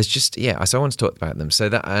 There's just, so I want to talk about them. So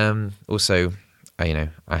that also, I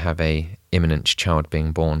have a imminent child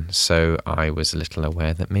being born, so I was a little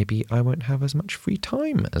aware that maybe I won't have as much free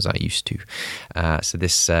time as I used to. So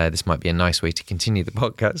this might be a nice way to continue the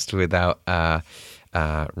podcast without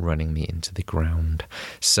running me into the ground.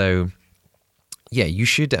 So yeah, you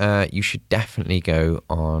should definitely go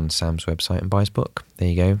on Sam's website and buy his book. There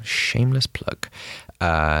you go, shameless plug.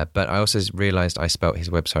 But I also realised I spelt his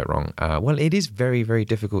website wrong. Well, it is very, very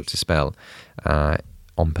difficult to spell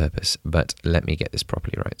on purpose, but let me get this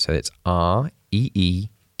properly right. So it's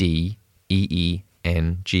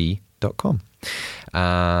reedeeng.com.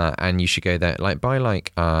 And you should go there, buy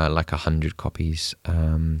 100 copies.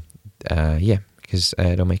 Because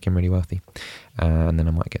it'll make him really wealthy. And then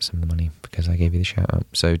I might get some of the money because I gave you the shout out.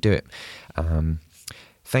 So do it.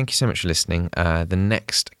 Thank you so much for listening. The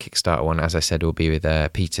next Kickstarter one, as I said, will be with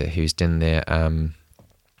Peter, who's done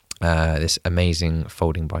this amazing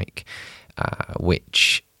folding bike,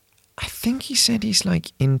 which I think he said he's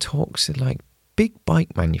in talks with big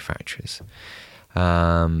bike manufacturers.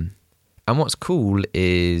 And what's cool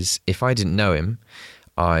is, if I didn't know him,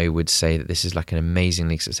 I would say that this is an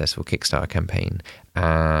amazingly successful Kickstarter campaign.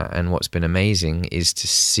 And what's been amazing is to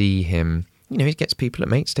see him, he gets people at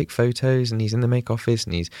Mates take photos, and he's in the Make office,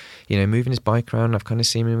 and he's, moving his bike around. I've kind of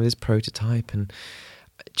seen him with his prototype, and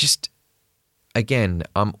just, again,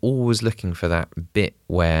 I'm always looking for that bit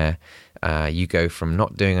where you go from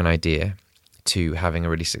not doing an idea to having a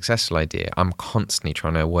really successful idea. I'm constantly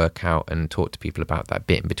trying to work out and talk to people about that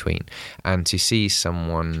bit in between. And to see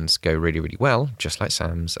someone's go really, really well, just like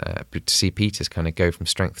Sam's, to see Peter's kind of go from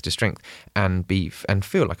strength to strength and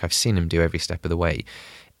feel like I've seen him do every step of the way,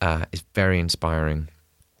 is very inspiring.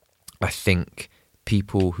 I think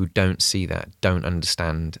people who don't see that don't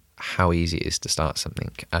understand how easy it is to start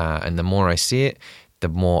something. And the more I see it, the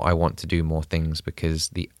more I want to do more things, because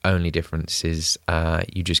the only difference is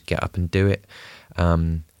you just get up and do it.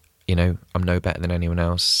 I'm no better than anyone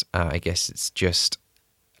else. I guess it's just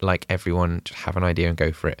like everyone, just have an idea and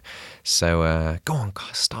go for it. So go on,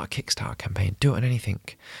 start a Kickstarter campaign. Do it on anything.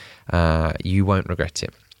 You won't regret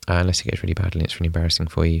it. Unless it goes really badly and it's really embarrassing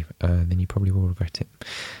for you, then you probably will regret it.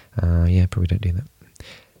 Probably don't do that.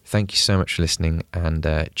 Thank you so much for listening,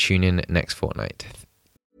 and tune in next fortnight.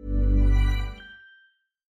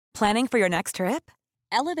 Planning for your next trip?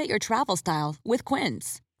 Elevate your travel style with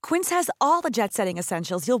Quince. Quince has all the jet-setting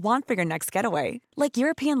essentials you'll want for your next getaway, like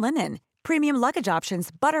European linen, premium luggage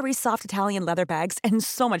options, buttery soft Italian leather bags, and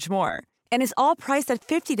so much more. And is all priced at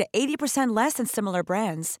 50 to 80% less than similar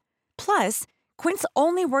brands. Plus, Quince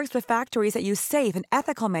only works with factories that use safe and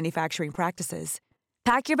ethical manufacturing practices.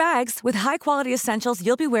 Pack your bags with high-quality essentials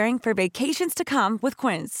you'll be wearing for vacations to come with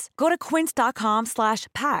Quince. Go to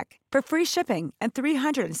quince.com/pack for free shipping and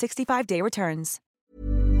 365-day returns.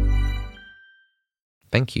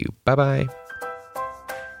 Thank you. Bye-bye.